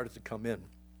money started to come in.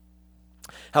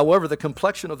 However, the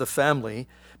complexion of the family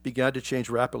began to change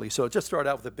rapidly. So it just started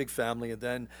out with a big family, and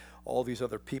then all these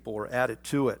other people were added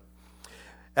to it.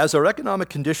 As our economic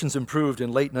conditions improved in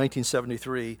late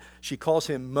 1973, she calls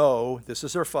him Mo. This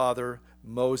is her father,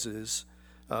 Moses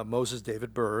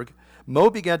David Berg. Mo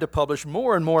began to publish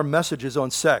more and more messages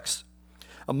on sex.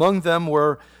 Among them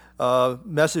were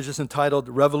messages entitled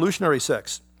Revolutionary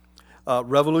Sex,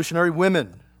 Revolutionary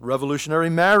Women,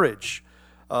 Revolutionary Marriage,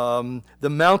 The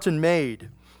Mountain Maid,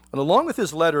 and along with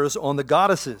his letters on the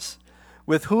goddesses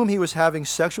with whom he was having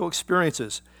sexual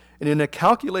experiences. And in a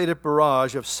calculated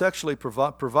barrage of sexually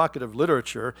provocative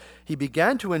literature, he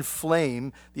began to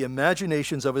inflame the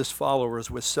imaginations of his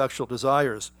followers with sexual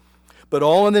desires, but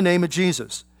all in the name of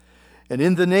Jesus. And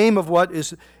in the name of what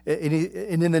is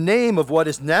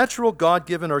natural,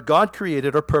 God-given, or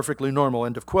God-created, or perfectly normal,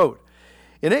 end of quote.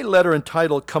 In a letter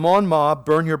entitled, Come On, Ma,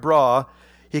 Burn Your Bra,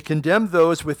 he condemned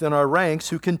those within our ranks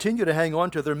who continue to hang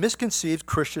on to their misconceived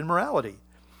Christian morality.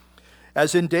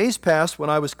 As in days past when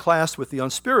I was classed with the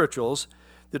unspirituals,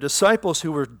 the disciples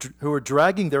who were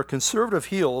dragging their conservative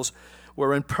heels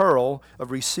were in peril of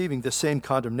receiving the same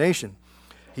condemnation.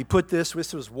 He put this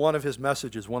was one of his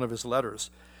messages, one of his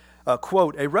letters.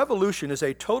 Quote, a revolution is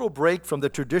a total break from the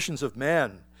traditions of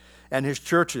man and his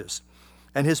churches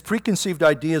and his preconceived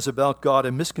ideas about God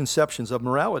and misconceptions of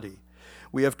morality.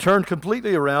 We have turned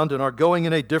completely around and are going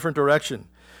in a different direction.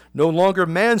 No longer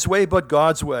man's way, but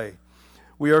God's way.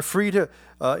 We are free to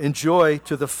enjoy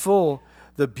to the full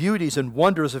the beauties and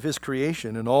wonders of his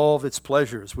creation and all of its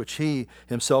pleasures, which he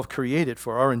himself created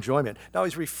for our enjoyment. Now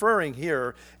he's referring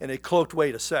here in a cloaked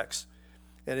way to sex.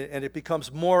 And it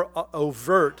becomes more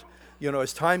overt,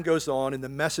 as time goes on and the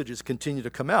messages continue to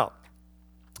come out.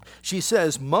 She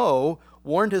says, Mo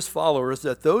warned his followers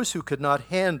that those who could not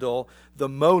handle the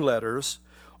Mo letters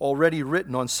already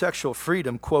written on sexual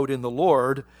freedom, quote, in the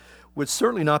Lord, would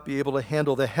certainly not be able to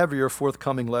handle the heavier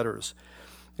forthcoming letters.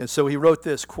 And so he wrote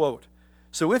this, quote,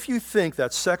 so if you think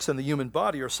that sex and the human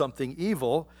body are something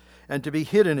evil and to be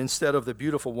hidden instead of the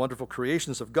beautiful, wonderful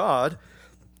creations of God,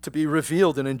 to be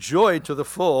revealed and enjoyed to the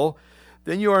full,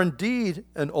 then you are indeed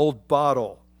an old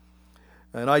bottle.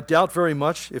 And I doubt very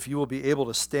much if you will be able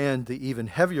to stand the even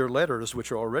heavier letters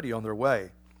which are already on their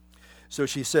way. So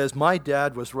she says, my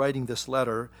dad was writing this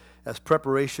letter as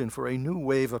preparation for a new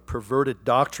wave of perverted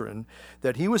doctrine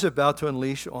that he was about to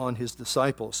unleash on his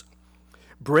disciples.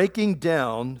 Breaking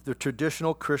down the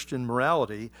traditional Christian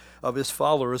morality of his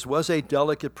followers was a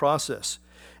delicate process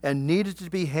and needed to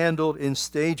be handled in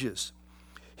stages.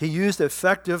 He used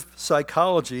effective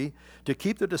psychology to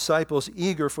keep the disciples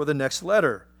eager for the next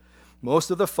letter. Most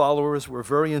of the followers were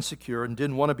very insecure and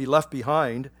didn't want to be left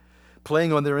behind,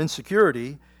 playing on their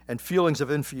insecurity and feelings of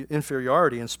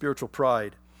inferiority and spiritual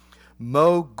pride.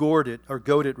 Mo goaded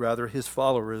his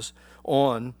followers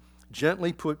on,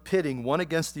 gently pitting one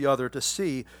against the other to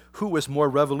see who was more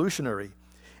revolutionary.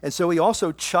 And so he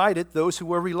also chided those who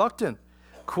were reluctant,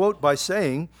 quote, by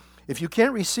saying, if you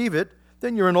can't receive it,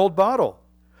 then you're an old bottle.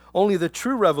 Only the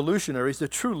true revolutionaries, the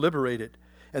true liberated,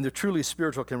 and the truly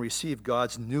spiritual can receive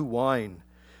God's new wine,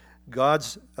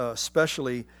 God's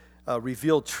specially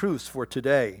revealed truths for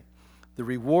today. The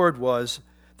reward was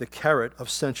the carrot of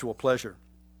sensual pleasure.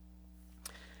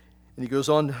 And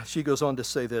she goes on to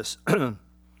say this.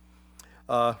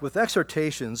 With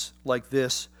exhortations like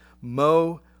this,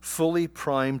 Mo fully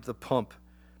primed the pump,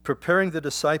 preparing the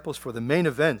disciples for the main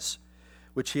events,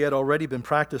 which he had already been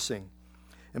practicing.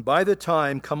 And by the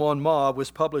time Come On Ma was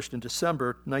published in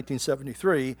December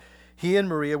 1973, he and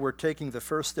Maria were taking the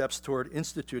first steps toward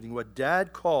instituting what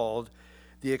Dad called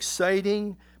the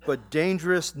exciting but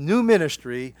dangerous new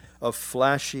ministry of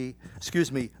flirting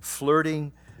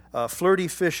Flirty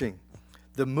fishing.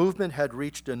 The movement had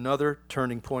reached another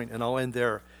turning point, and I'll end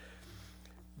there.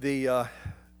 The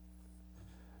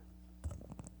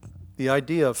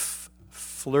idea of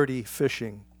flirty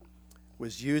fishing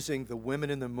was using the women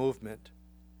in the movement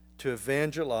to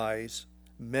evangelize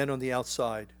men on the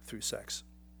outside through sex.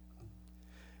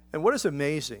 And what is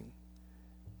amazing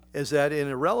is that in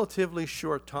a relatively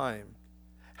short time,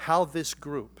 how this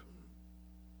group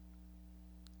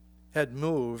had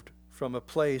moved from a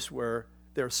place where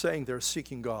they're saying they're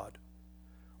seeking God,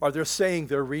 or they're saying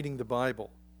they're reading the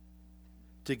Bible,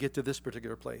 to get to this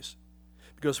particular place.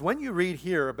 Because when you read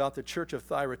here about the church of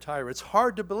Thyatira, it's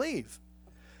hard to believe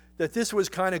that this was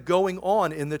kind of going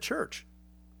on in the church.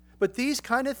 But these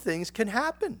kind of things can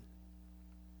happen.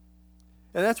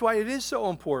 And that's why it is so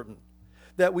important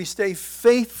that we stay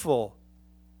faithful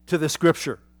to the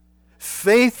Scripture,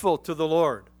 faithful to the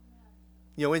Lord,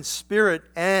 in spirit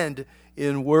and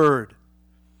in word.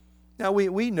 Now,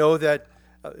 we know that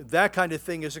that kind of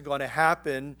thing isn't going to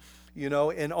happen,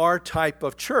 in our type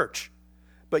of church.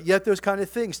 But yet those kind of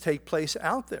things take place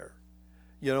out there,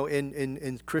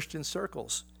 in Christian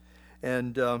circles.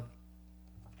 And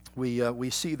we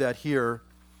see that here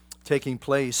taking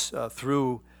place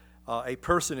through a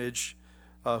personage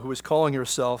who is calling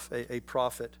herself a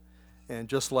prophet. And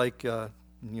just like,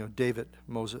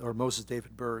 Moses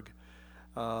David Berg,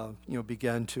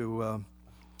 began to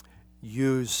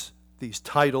use these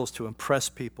titles to impress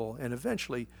people and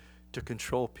eventually to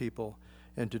control people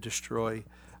and to destroy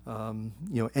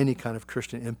any kind of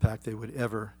Christian impact they would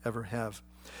ever have.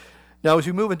 Now, as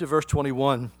we move into verse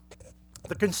 21,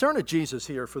 the concern of Jesus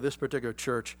here for this particular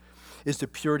church is the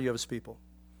purity of his people.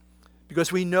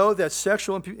 Because we know that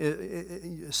sexual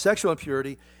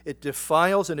impurity, it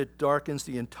defiles and it darkens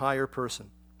the entire person.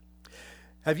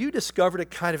 Have you discovered it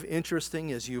kind of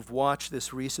interesting as you've watched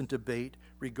this recent debate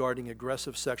regarding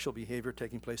aggressive sexual behavior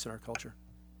taking place in our culture?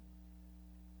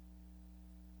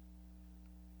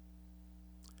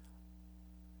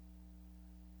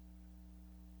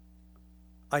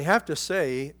 I have to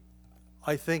say,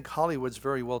 I think Hollywood's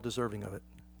very well deserving of it.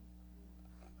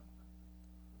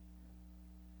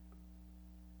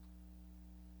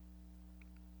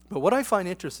 But what I find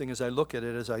interesting as I look at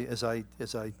it, as I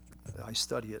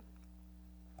study it,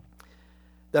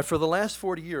 that for the last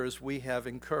 40 years we have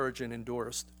encouraged and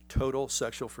endorsed total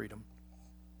sexual freedom.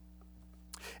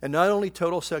 And not only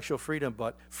total sexual freedom,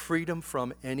 but freedom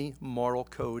from any moral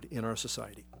code in our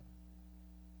society.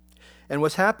 And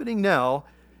what's happening now,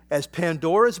 as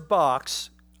Pandora's box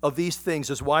of these things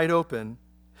is wide open,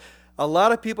 a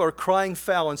lot of people are crying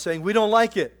foul and saying, we don't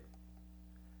like it.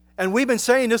 And we've been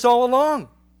saying this all along.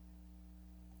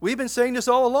 We've been saying this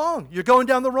all along. You're going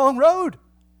down the wrong road.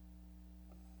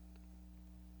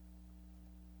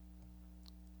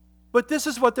 But this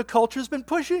is what the culture's been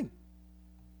pushing.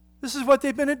 This is what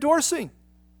they've been endorsing.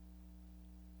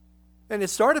 And it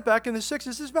started back in the 60s.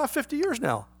 This is about 50 years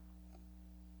now.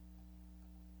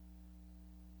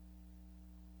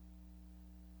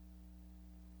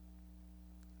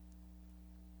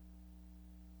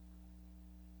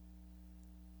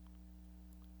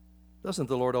 Doesn't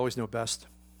the Lord always know best?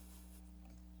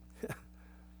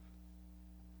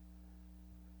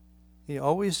 He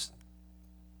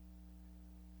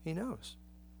knows.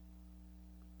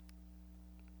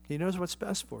 He knows what's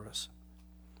best for us.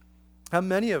 How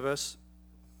many of us,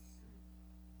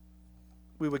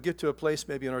 we would get to a place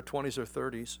maybe in our 20s or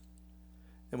 30s,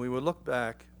 and we would look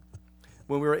back.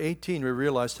 When we were 18, we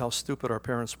realized how stupid our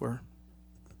parents were.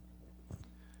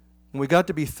 When we got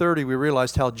to be 30, we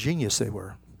realized how genius they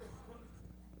were.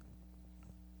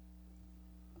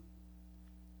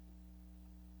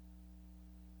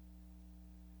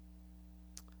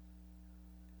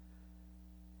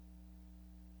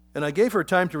 And I gave her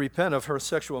time to repent of her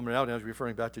sexual immorality. I was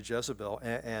referring back to Jezebel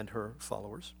and her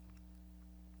followers.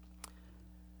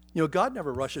 God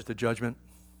never rushes to judgment.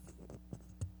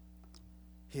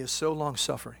 He is so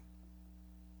long-suffering.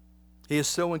 He is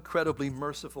so incredibly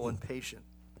merciful and patient.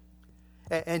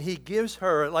 And he gives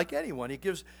her, like anyone, he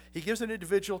gives an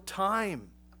individual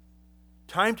time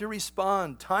to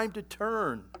respond, time to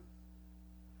turn.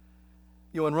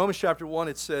 In Romans chapter 1,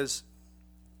 it says,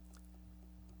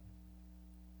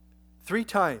 3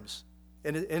 times.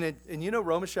 And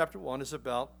Romans chapter 1 is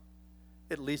about,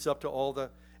 it leads up to all the,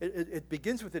 it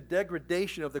begins with the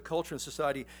degradation of the culture and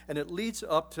society, and it leads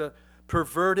up to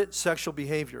perverted sexual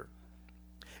behavior.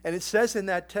 And it says in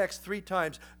that text 3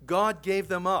 times, God gave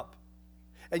them up.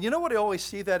 And you know what I always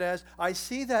see that as? I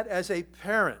see that as a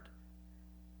parent.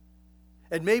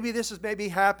 And maybe this has maybe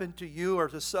happened to you or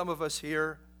to some of us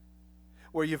here,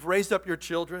 where you've raised up your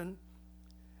children,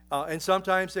 And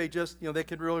sometimes they just, they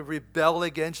can really rebel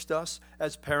against us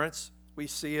as parents. We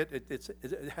see it.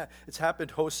 It's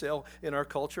happened wholesale in our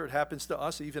culture. It happens to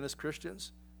us even as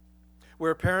Christians,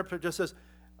 where a parent just says,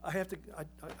 I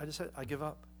give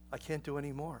up. I can't do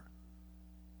any more.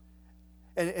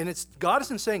 And God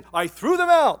isn't saying, I threw them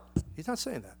out. He's not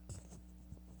saying that.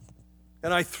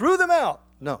 And I threw them out.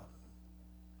 No.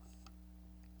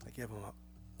 I gave them up.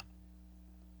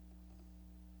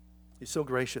 He's so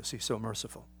gracious. He's so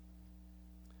merciful.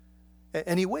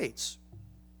 And he waits.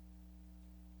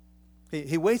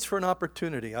 He waits for an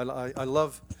opportunity. I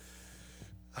love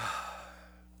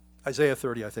Isaiah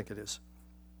 30, I think it is.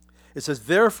 It says,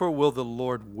 therefore will the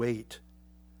Lord wait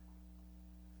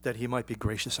that he might be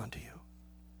gracious unto you.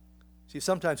 See,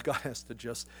 sometimes God has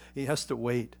to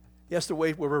wait. He has to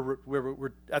wait where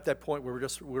we're at that point where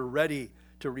we're ready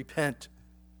to repent.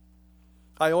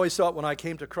 I always thought when I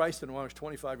came to Christ and when I was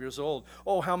 25 years old,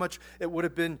 how much it would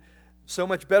have been so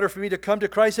much better for me to come to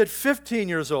Christ at 15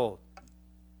 years old.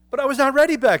 But I was not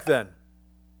ready back then.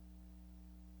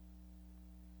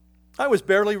 I was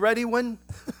barely ready when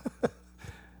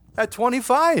at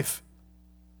 25.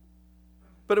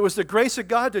 But it was the grace of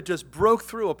God that just broke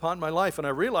through upon my life, and I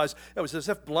realized it was as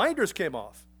if blinders came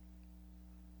off.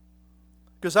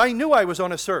 Because I knew I was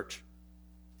on a search.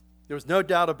 There was no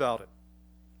doubt about it.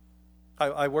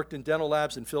 I worked in dental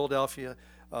labs in Philadelphia,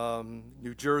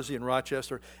 New Jersey, and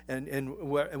Rochester, and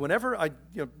whenever I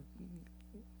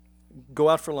go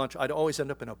out for lunch, I'd always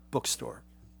end up in a bookstore.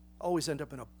 Always end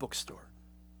up in a bookstore.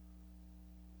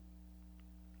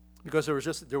 Because there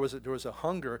was a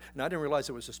hunger, and I didn't realize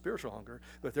it was a spiritual hunger,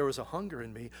 but there was a hunger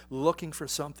in me looking for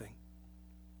something.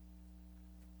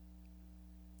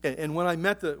 And when I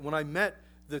met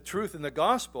the truth in the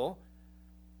gospel,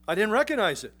 I didn't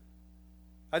recognize it.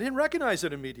 I didn't recognize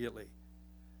it immediately.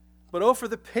 But for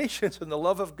the patience and the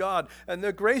love of God and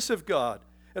the grace of God.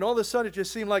 And all of a sudden it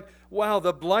just seemed like, wow,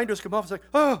 the blinders come off. It's like,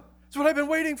 it's what I've been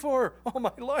waiting for all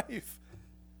my life.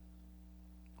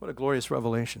 What a glorious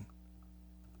revelation.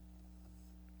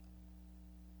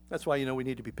 That's why, we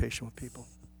need to be patient with people.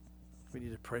 We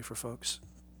need to pray for folks.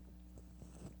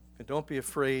 And don't be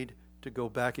afraid to go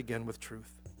back again with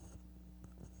truth.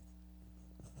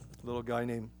 A little guy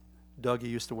named Doug, he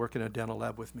used to work in a dental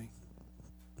lab with me.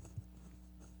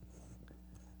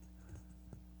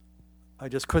 I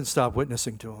just couldn't stop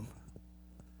witnessing to him.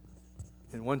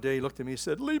 And one day he looked at me and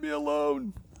said, leave me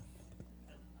alone.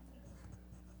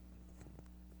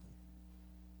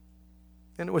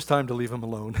 And it was time to leave him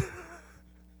alone.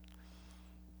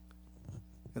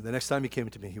 And the next time he came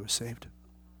to me, he was saved.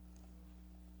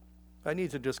 I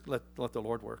need to just let the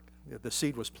Lord work. The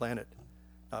seed was planted.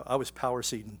 I was power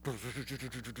seeding.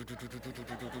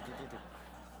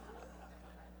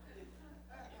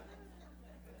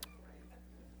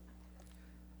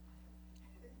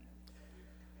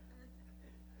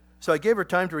 So I gave her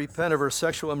time to repent of her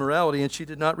sexual immorality, and she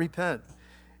did not repent.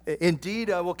 Indeed,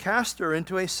 I will cast her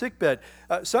into a sickbed.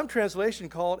 Some translation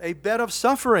call it a bed of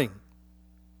suffering.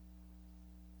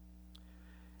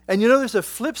 And there's a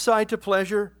flip side to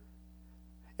pleasure,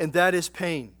 and that is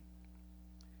pain.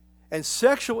 And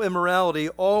sexual immorality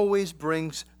always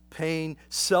brings pain,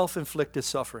 self-inflicted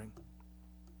suffering.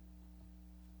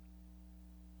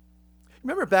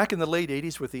 Remember back in the late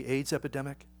 80s with the AIDS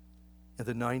epidemic, in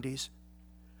the 90s?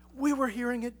 We were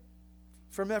hearing it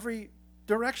from every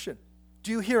direction.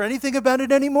 Do you hear anything about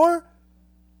it anymore?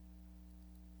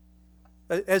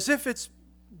 As if it's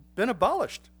been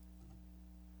abolished.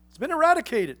 It's been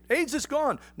eradicated. AIDS is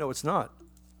gone. No, it's not.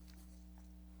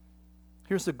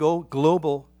 Here's the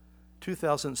global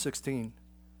 2016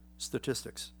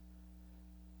 statistics.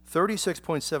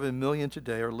 36.7 million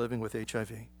today are living with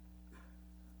HIV.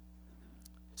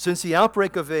 Since the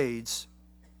outbreak of AIDS,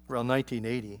 around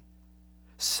 1980,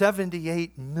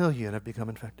 78 million have become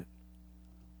infected.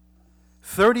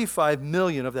 35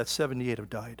 million of that 78 have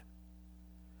died.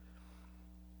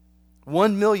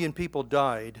 1 million people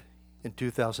died in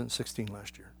 2016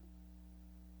 last year.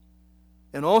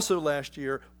 And also last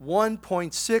year,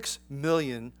 1.6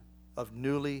 million of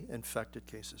newly infected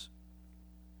cases.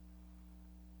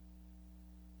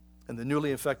 And the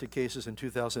newly infected cases in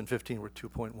 2015 were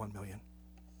 2.1 million.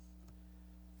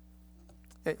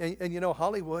 And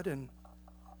Hollywood and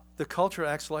the culture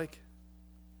acts like,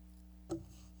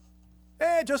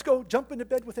 just go jump into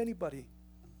bed with anybody.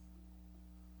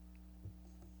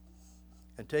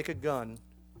 And take a gun.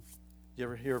 You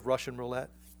ever hear of Russian roulette?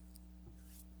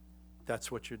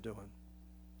 That's what you're doing.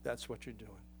 That's what you're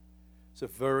doing. It's a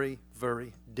very,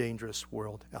 very dangerous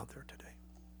world out there today.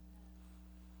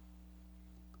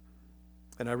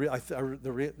 And I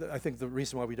think the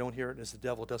reason why we don't hear it is the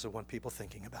devil doesn't want people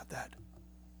thinking about that.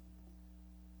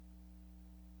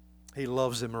 He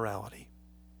loves immorality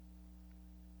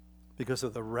because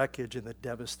of the wreckage and the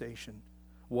devastation,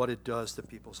 what it does to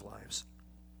people's lives.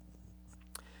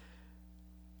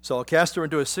 So I'll cast her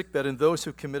into a sickbed, and those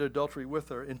who commit adultery with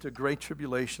her into great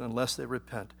tribulation, unless they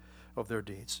repent of their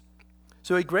deeds.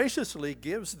 So he graciously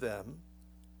gives them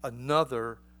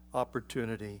another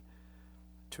opportunity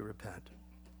to repent.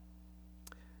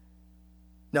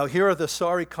 Now here are the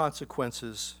sorry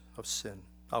consequences of sin.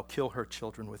 I'll kill her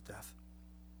children with death.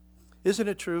 Isn't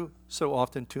it true so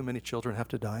often too many children have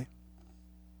to die?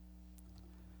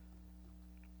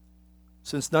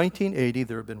 Since 1980,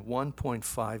 there have been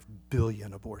 1.5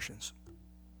 billion abortions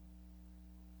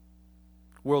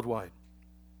worldwide.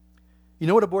 You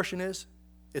know what abortion is?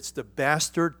 It's the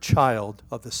bastard child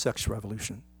of the sex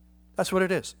revolution. That's what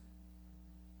it is.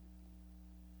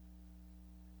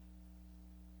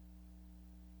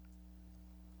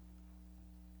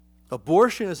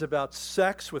 Abortion is about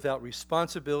sex without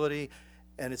responsibility,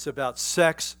 and it's about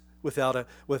sex without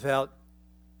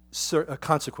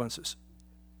consequences.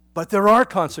 But there are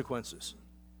consequences.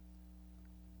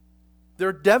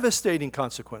 They're devastating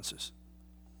consequences.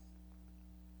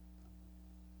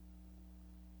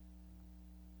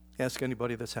 Ask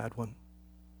anybody that's had one.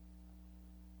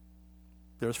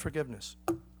 There's forgiveness.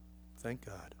 Thank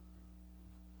God.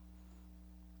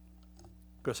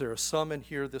 Because there are some in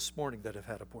here this morning that have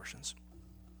had abortions.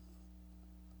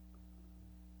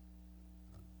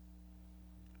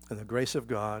 And the grace of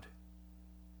God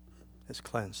has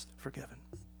cleansed, forgiven.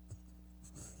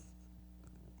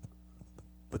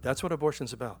 But that's what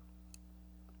abortion's about.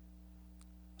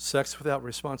 Sex without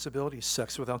responsibility,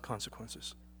 sex without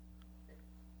consequences.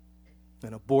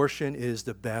 And abortion is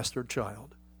the bastard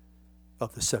child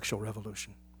of the sexual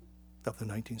revolution of the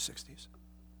 1960s.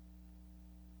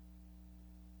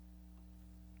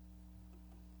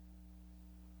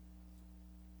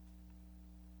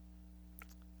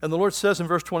 And the Lord says in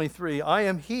verse 23, I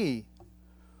am he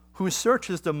who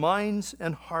searches the minds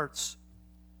and hearts.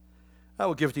 I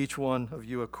will give to each one of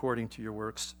you according to your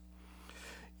works.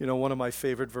 You know, one of my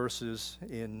favorite verses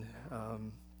in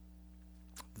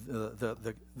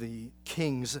the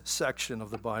Kings section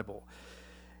of the Bible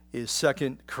is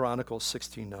 2 Chronicles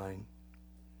 16:9.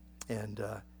 And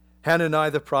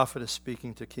Hananiah the prophet is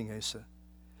speaking to King Asa.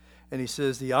 And he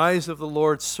says, the eyes of the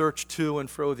Lord search to and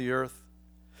fro the earth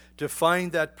to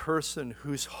find that person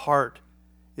whose heart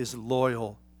is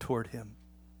loyal toward him.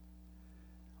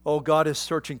 Oh, God is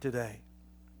searching today.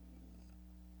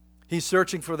 He's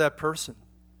searching for that person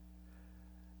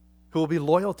who will be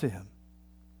loyal to him.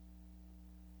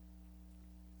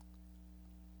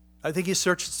 I think he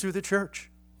searches through the church.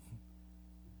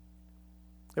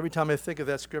 Every time I think of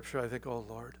that scripture, I think, oh,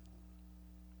 Lord,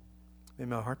 may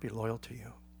my heart be loyal to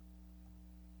you.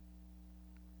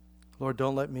 Lord,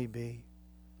 don't let me be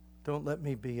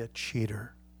a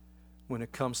cheater when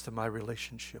it comes to my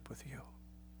relationship with you.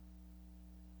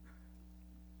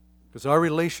 Because our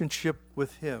relationship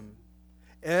with him,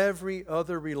 every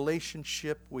other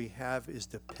relationship we have is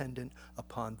dependent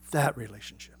upon that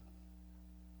relationship.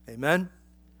 Amen?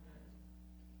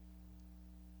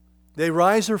 They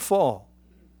rise or fall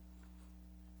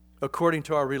according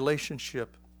to our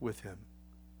relationship with him.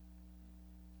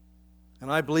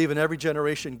 And I believe in every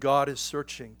generation God is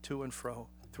searching to and fro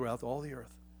throughout all the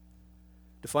earth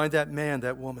to find that man,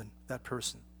 that woman, that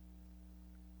person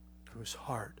whose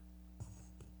heart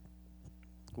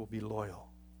will be loyal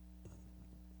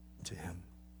to him.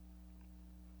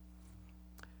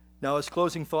 Now, as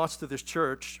closing thoughts to this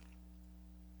church,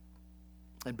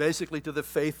 and basically to the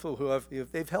faithful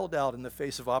they've held out in the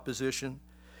face of opposition,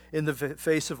 in the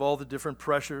face of all the different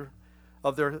pressure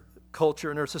of their culture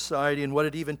and their society and what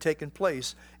had even taken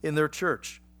place in their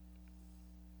church.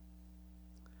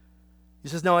 He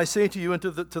says, now I say to you and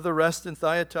to the rest in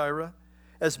Thyatira,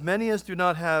 as many as do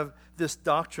not have this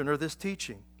doctrine or this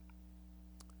teaching,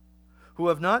 who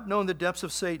have not known the depths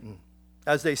of Satan,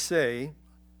 as they say,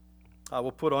 I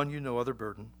will put on you no other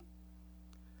burden.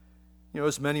 You know,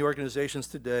 as many organizations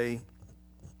today,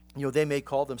 they may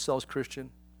call themselves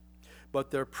Christian, but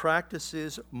their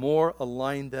practices more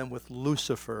align them with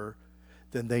Lucifer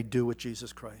than they do with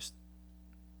Jesus Christ.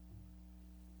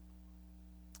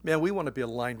 Man, we want to be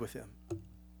aligned with him.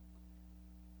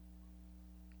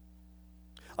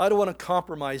 I don't want to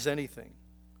compromise anything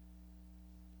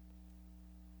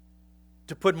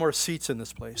to put more seats in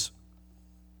this place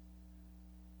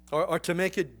or to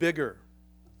make it bigger.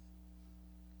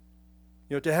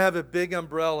 To have a big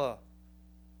umbrella.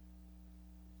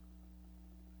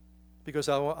 because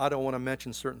I don't want to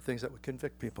mention certain things that would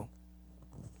convict people.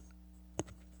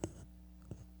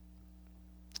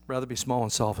 Rather be small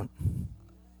and solvent.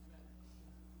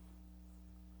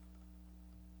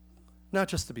 Not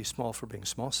just to be small for being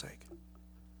small's sake,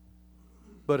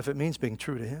 but if it means being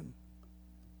true to Him,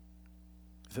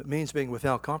 if it means being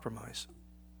without compromise,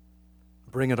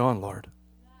 bring it on, Lord.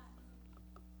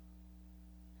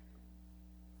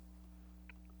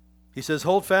 He says,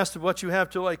 hold fast to what you have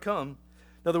till I come.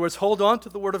 In other words, hold on to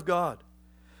the Word of God.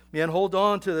 Man, hold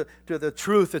on to the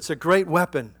truth. It's a great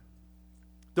weapon.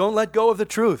 Don't let go of the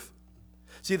truth.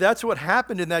 See, that's what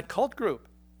happened in that cult group.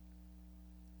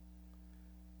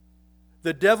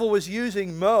 The devil was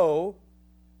using Mo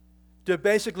to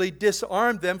basically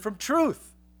disarm them from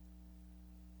truth.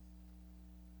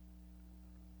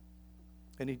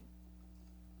 And he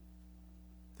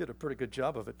did a pretty good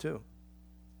job of it too.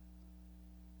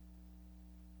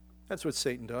 That's what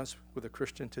Satan does with a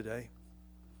Christian today.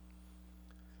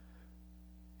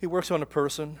 He works on a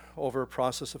person over a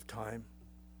process of time,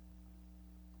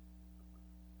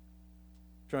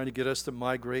 trying to get us to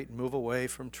migrate and move away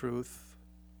from truth,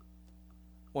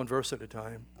 one verse at a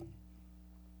time.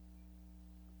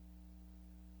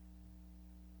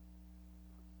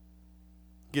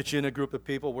 Get you in a group of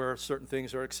people where certain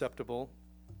things are acceptable.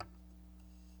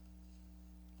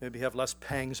 Maybe have less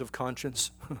pangs of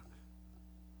conscience.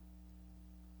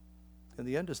 And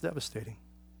the end is devastating.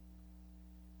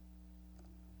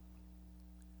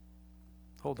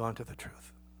 Hold on to the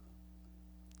truth.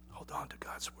 Hold on to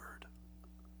God's word.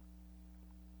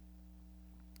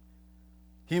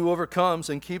 He who overcomes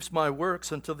and keeps my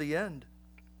works until the end,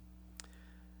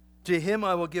 to him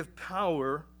I will give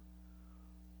power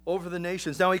over the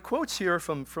nations. Now he quotes here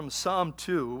from Psalm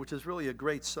 2, which is really a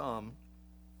great psalm.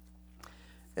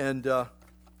 And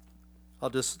I'll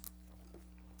just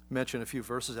mention a few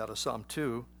verses out of Psalm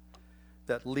 2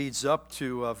 that leads up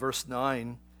to verse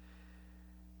 9.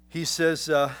 He says,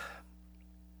 and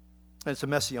it's a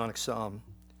messianic psalm,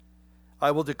 I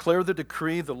will declare the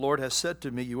decree the Lord has said to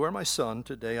me, you are my son,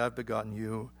 today I've begotten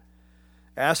you.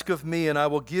 Ask of me, and I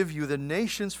will give you the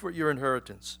nations for your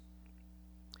inheritance,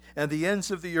 and the ends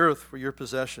of the earth for your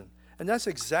possession. And that's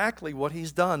exactly what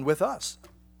he's done with us.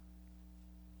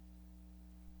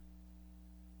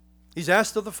 He's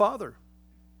asked of the Father,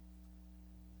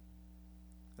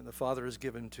 and the Father has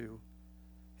given to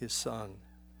his Son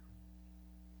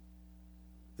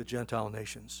the Gentile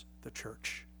nations, the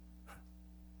church.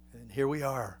 And here we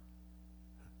are.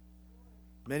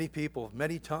 Many people,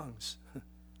 many tongues,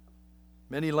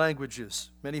 many languages,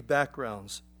 many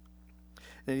backgrounds.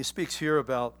 And he speaks here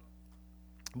about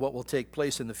what will take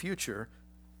place in the future.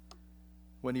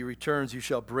 When he returns, you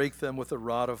shall break them with a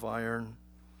rod of iron,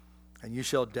 and you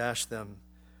shall dash them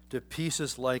to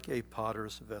pieces like a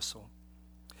potter's vessel.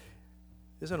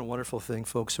 Isn't it a wonderful thing,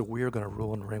 folks, that we are going to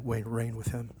rule and reign with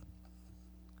him?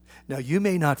 Now, you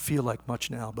may not feel like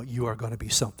much now, but you are going to be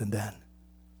something then.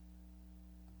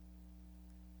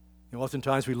 You know,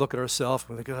 oftentimes we look at ourselves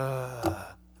and we think,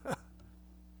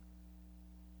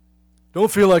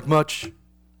 don't feel like much.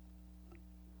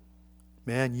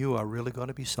 Man, you are really going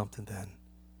to be something then.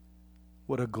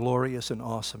 What a glorious and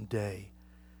awesome day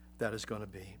that is going to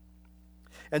be.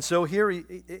 And so here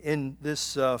in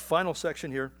this final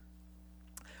section here,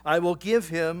 I will give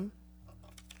him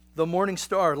the morning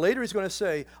star. Later he's going to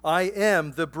say, I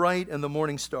am the bright and the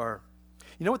morning star.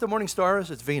 You know what the morning star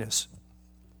is? It's Venus.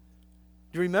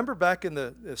 Do you remember back in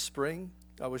the spring,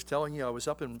 I was telling you I was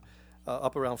up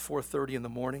around 4:30 in the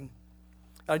morning.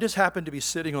 I just happened to be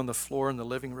sitting on the floor in the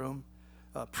living room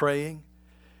praying,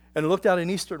 and I looked out an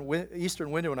eastern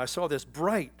window and I saw this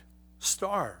bright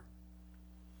star.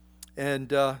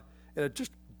 And it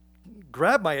just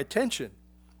grabbed my attention.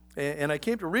 And I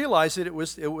came to realize that it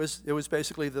was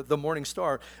basically the morning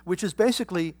star, which is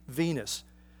basically Venus.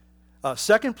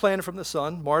 Second planet from the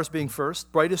sun, Mars being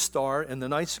first, brightest star in the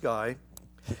night sky.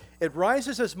 It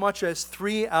rises as much as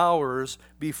 3 hours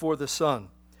before the sun.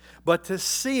 But to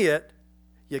see it,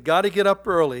 you got to get up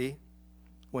early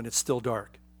when it's still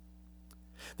dark.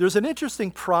 There's an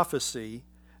interesting prophecy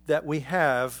that we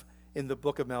have in the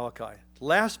book of Malachi.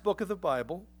 Last book of the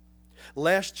Bible,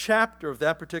 last chapter of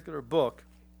that particular book.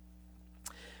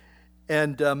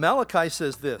 And Malachi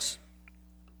says this.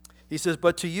 He says,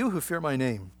 but to you who fear my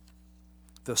name,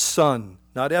 the Son,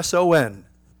 not S-O-N,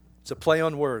 it's a play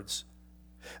on words,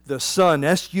 the Son,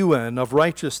 S-U-N, of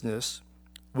righteousness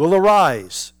will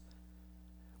arise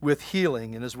with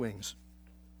healing in his wings.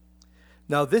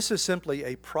 Now this is simply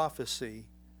a prophecy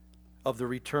of the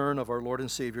return of our Lord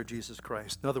and Savior Jesus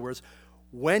Christ. In other words,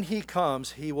 when he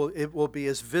comes, it will be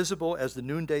as visible as the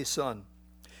noonday sun.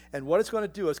 And what it's going to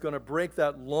do, it's going to break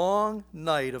that long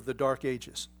night of the dark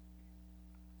ages.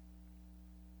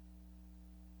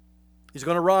 He's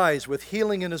going to rise with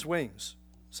healing in his wings.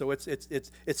 So it's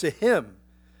a hymn.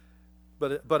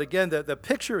 But again, the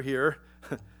picture here,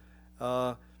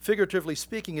 figuratively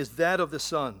speaking, is that of the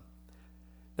Son.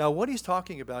 Now, what he's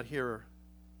talking about here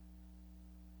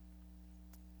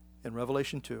in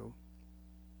Revelation 2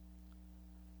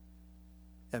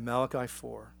 and Malachi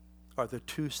 4 are the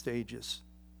two stages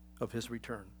of his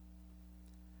return.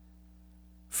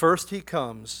 First, he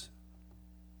comes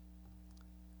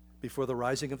before the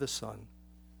rising of the sun,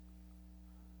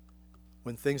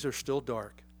 when things are still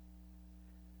dark,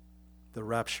 the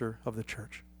rapture of the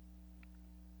church.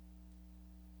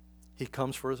 He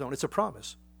comes for his own. It's a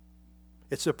promise.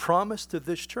 It's a promise to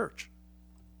this church.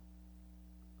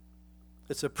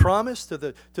 It's a promise to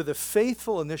the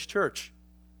faithful in this church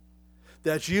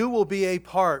that you will be a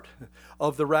part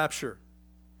of the rapture.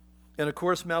 And of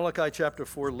course, Malachi chapter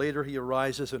 4, later he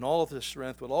arises in all of his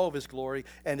strength, with all of his glory,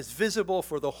 and is visible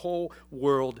for the whole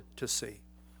world to see.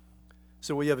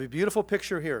 So we have a beautiful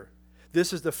picture here.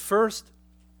 This is the first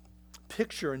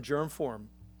picture in germ form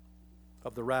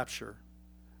of the rapture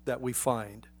that we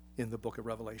find in the book of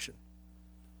Revelation.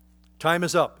 Time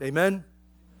is up. Amen?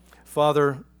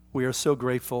 Father, we are so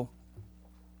grateful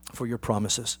for your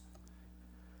promises.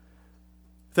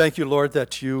 Thank you, Lord,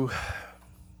 that you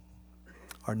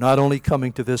are not only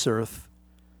coming to this earth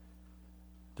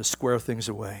to square things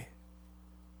away.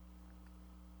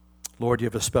 Lord, you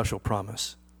have a special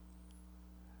promise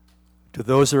to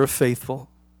those who are faithful,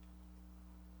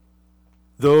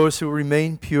 those who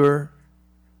remain pure,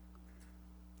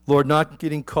 Lord, not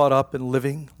getting caught up in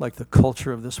living like the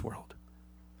culture of this world.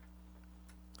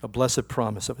 A blessed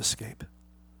promise of escape,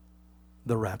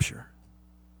 the rapture.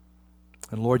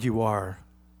 And Lord, you are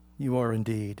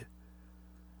indeed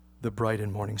the bright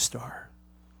and morning star.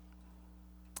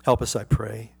 Help us, I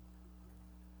pray.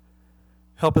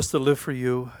 Help us to live for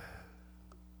you.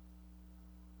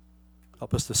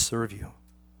 Help us to serve you.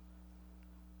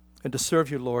 And to serve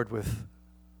you, Lord, with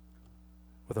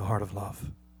a heart of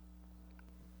love.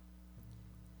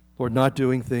 Lord, not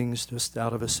doing things just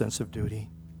out of a sense of duty,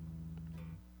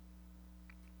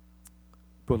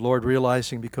 but Lord,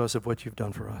 realizing because of what you've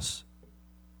done for us,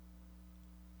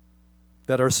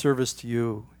 that our service to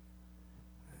you,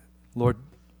 Lord,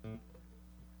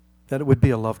 that it would be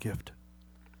a love gift.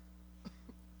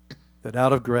 That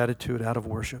out of gratitude, out of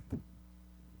worship,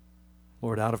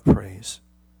 Lord, out of praise,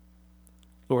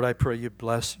 Lord, I pray you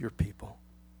bless your people.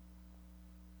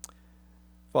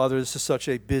 Father, this is such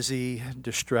a busy,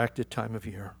 distracted time of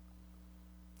year.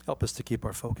 Help us to keep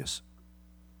our focus.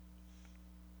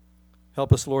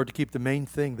 Help us, Lord, to keep the main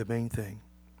thing the main thing.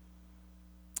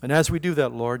 And as we do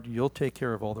that, Lord, you'll take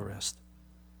care of all the rest.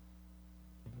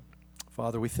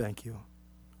 Father, we thank you.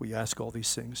 We ask all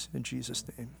these things in Jesus'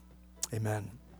 name. Amen.